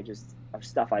a week. I just of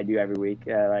stuff I do every week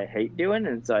I hate doing,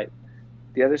 and it's like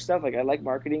the other stuff. Like I like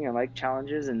marketing, I like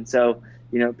challenges, and so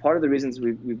part of the reasons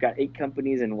we've got 8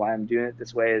 companies and why I'm doing it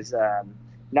this way is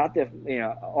not that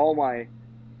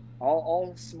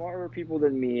all smarter people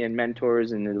than me and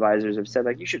mentors and advisors have said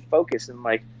like you should focus, and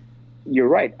like you're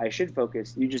right, I should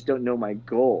focus. You just don't know my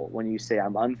goal when you say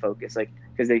I'm unfocused, like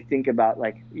because they think about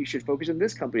like you should focus on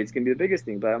this company, it's gonna be the biggest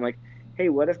thing. But I'm like, hey,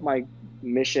 what if my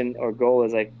mission or goal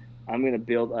is like I'm gonna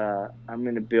build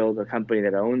a company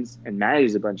that owns and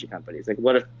manages a bunch of companies. Like,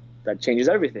 what if that changes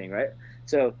everything, right?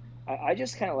 So I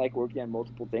just kind of like working on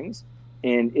multiple things,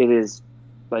 and it is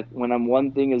like when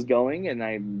one thing is going and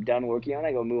I'm done working on it,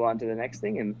 I go move on to the next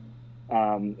thing, and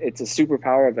it's a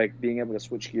superpower of like being able to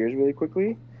switch gears really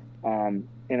quickly, and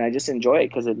I just enjoy it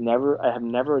because I have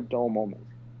never a dull moment.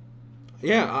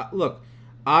 Yeah. Look,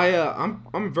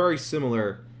 I'm very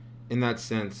similar in that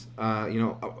sense.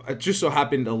 It just so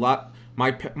happened a lot.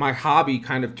 My hobby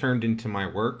kind of turned into my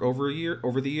work over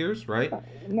the years, right?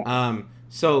 Nice.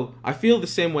 So I feel the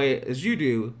same way as you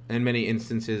do in many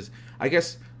instances. I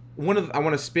guess I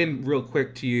want to spin real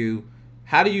quick to you.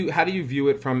 How do you view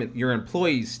it from your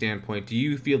employees' standpoint? Do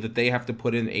you feel that they have to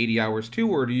put in 80 hours too,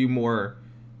 or do you more,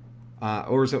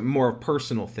 or is it more a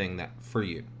personal thing that for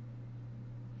you?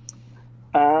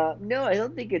 No, I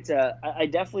don't think it's I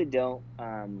definitely don't.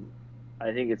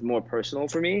 I think it's more personal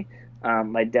for me.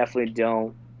 I definitely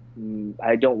don't.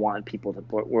 I don't want people to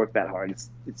work that hard. It's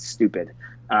stupid.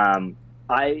 Um,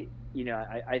 I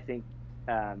think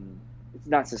it's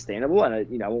not sustainable,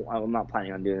 and I'm not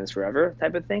planning on doing this forever,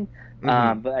 type of thing.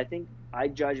 Mm-hmm. But I think I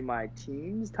judge my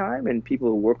team's time and people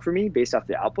who work for me based off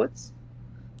the outputs.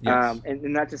 Yes. And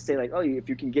not to say like, oh, if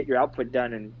you can get your output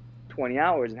done in 20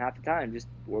 hours and half the time, just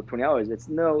work 20 hours. It's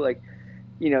no like,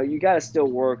 you got to still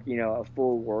work, a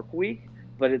full work week,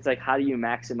 but it's like, how do you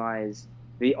maximize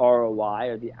the ROI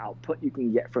or the output you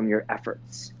can get from your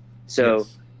efforts? So,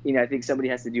 Yes. I think somebody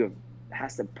has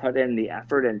to put in the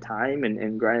effort and time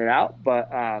and grind it out, but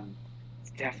it's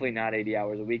definitely not 80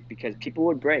 hours a week because people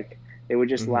would break. They would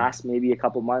just Mm-hmm. last maybe a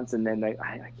couple months and then like,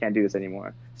 I can't do this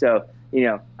anymore. So,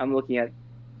 I'm looking at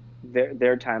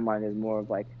their timeline is more of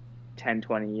like 10,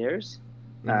 20 years.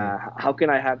 Mm-hmm. How can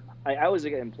I always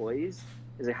look at employees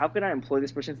is like, how can I employ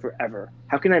this person forever?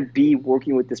 How can I be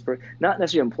working with this person, not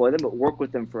necessarily employ them, but work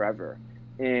with them forever?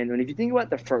 And if you think about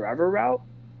the forever route,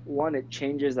 one, it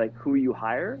changes like who you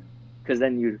hire, because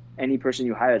then any person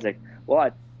you hire is like, well,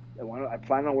 I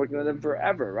plan on working with them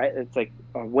forever, right? It's like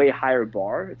a way higher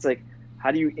bar. It's like, how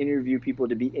do you interview people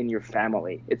to be in your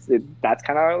family? That's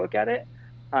kind of how I look at it.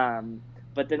 Um,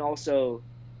 but then also,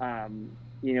 when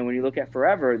you look at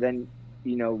forever, then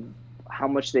you know how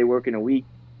much they work in a week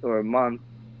or a month,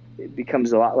 it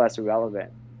becomes a lot less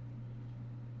relevant,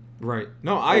 Right.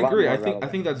 No, I or a lot agree. more I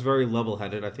relevant. think that's very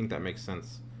level-headed. I think that makes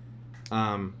sense.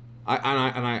 Um,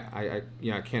 I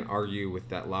can't argue with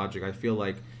that logic. I feel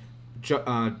like,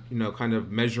 kind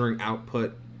of measuring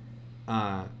output,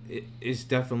 is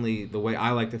definitely the way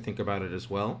I like to think about it as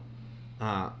well.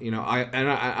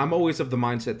 I'm always of the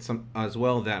mindset as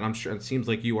well that I'm sure it seems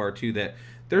like you are too, that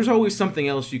there's always something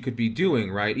else you could be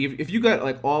doing, right? If you got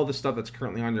like all the stuff that's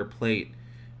currently on your plate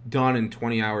done in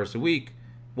 20 hours a week,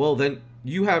 well then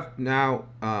you have now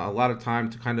a lot of time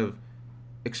to kind of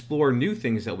explore new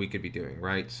things that we could be doing,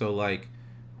 right? So like,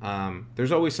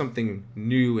 there's always something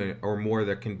new or more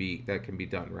that can be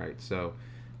done, right? So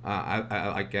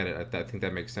I get it. I think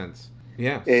that makes sense.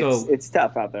 Yeah. It's So it's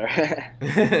tough out there.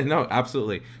 no,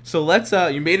 absolutely. So let's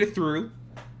you made it through.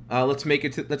 Let's make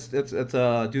it to let's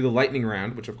do the lightning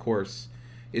round, which of course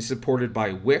is supported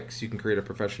by Wix. You can create a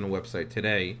professional website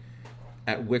today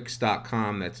at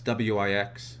wix.com. That's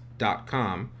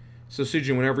wix.com. So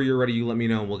Sujin, whenever you're ready, you let me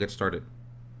know and we'll get started.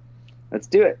 Let's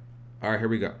do it. All right, here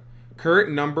we go.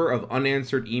 Current number of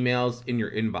unanswered emails in your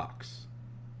inbox.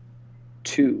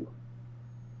 Two.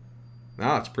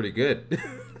 Oh, it's pretty good.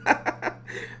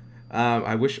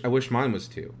 I wish mine was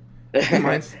two.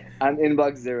 Mine's I'm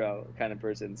inbox zero kind of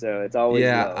person, so it's always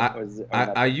Yeah, low or I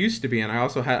nothing. used to be, and I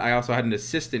also had an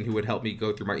assistant who would help me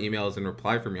go through my emails and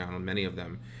reply for me on many of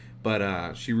them.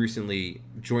 But she recently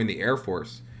joined the Air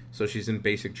Force, so she's in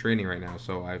basic training right now.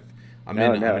 So I'm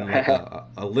in like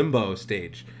a limbo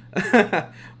stage.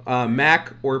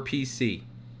 Mac or PC?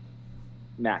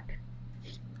 Mac.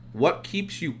 What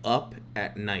keeps you up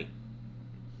at night?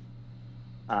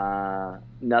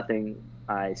 Nothing.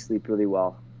 I sleep really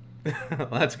well. Well,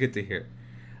 that's good to hear.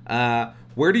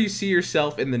 Where do you see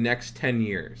yourself in the next 10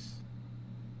 years?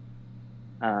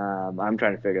 I'm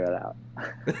trying to figure that out.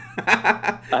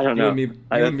 I don't know.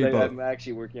 I'm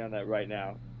actually working on that right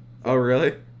now. Oh,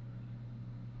 really?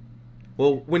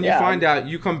 Well, when you find out,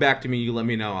 you come back to me. You let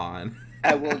me know on.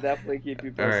 I will definitely keep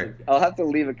you posted. All right. I'll have to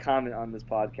leave a comment on this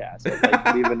podcast. I'd like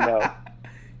to leave a note.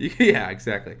 Yeah,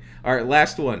 exactly. All right,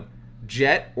 last one.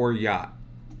 Jet or yacht?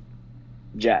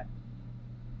 Jet.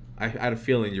 I had a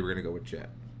feeling you were going to go with jet.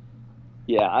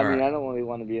 Yeah, I mean, I don't really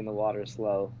want to be in the water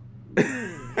slow,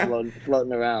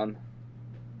 floating around.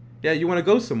 Yeah, you want to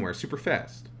go somewhere super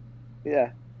fast.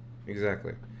 Yeah.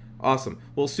 Exactly. Awesome.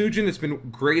 Well, Sujin, it's been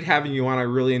great having you on. I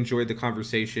really enjoyed the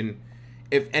conversation.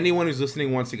 If anyone who's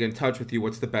listening wants to get in touch with you,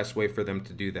 what's the best way for them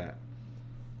to do that?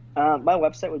 My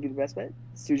website would be the best bet,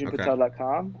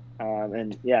 sujinpatel.com.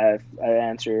 And yeah, I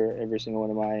answer every single one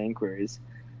of my inquiries.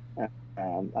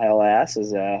 All I ask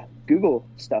is Google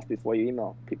stuff before you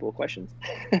email people with questions.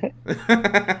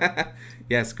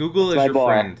 Yes, Google is your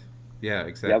friend. Yeah,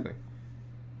 exactly. Yep.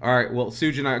 All right. Well,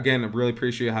 Sujin, again, I really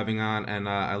appreciate you having on, and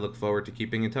I look forward to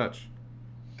keeping in touch.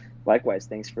 Likewise.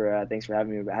 Thanks for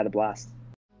having me. I had a blast.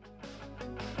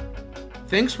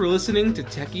 Thanks for listening to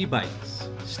Techie Bites.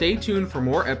 Stay tuned for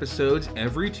more episodes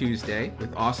every Tuesday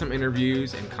with awesome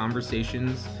interviews and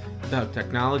conversations about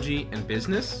technology and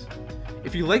business.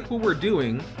 If you like what we're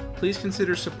doing, please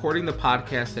consider supporting the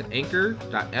podcast at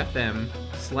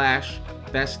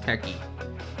anchor.fm/besttechie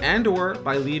and or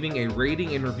by leaving a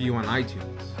rating and review on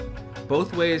iTunes.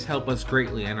 Both ways help us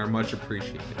greatly and are much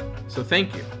appreciated. So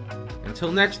thank you.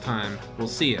 Until next time, we'll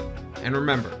see you. And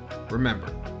remember,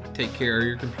 take care of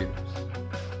your computers.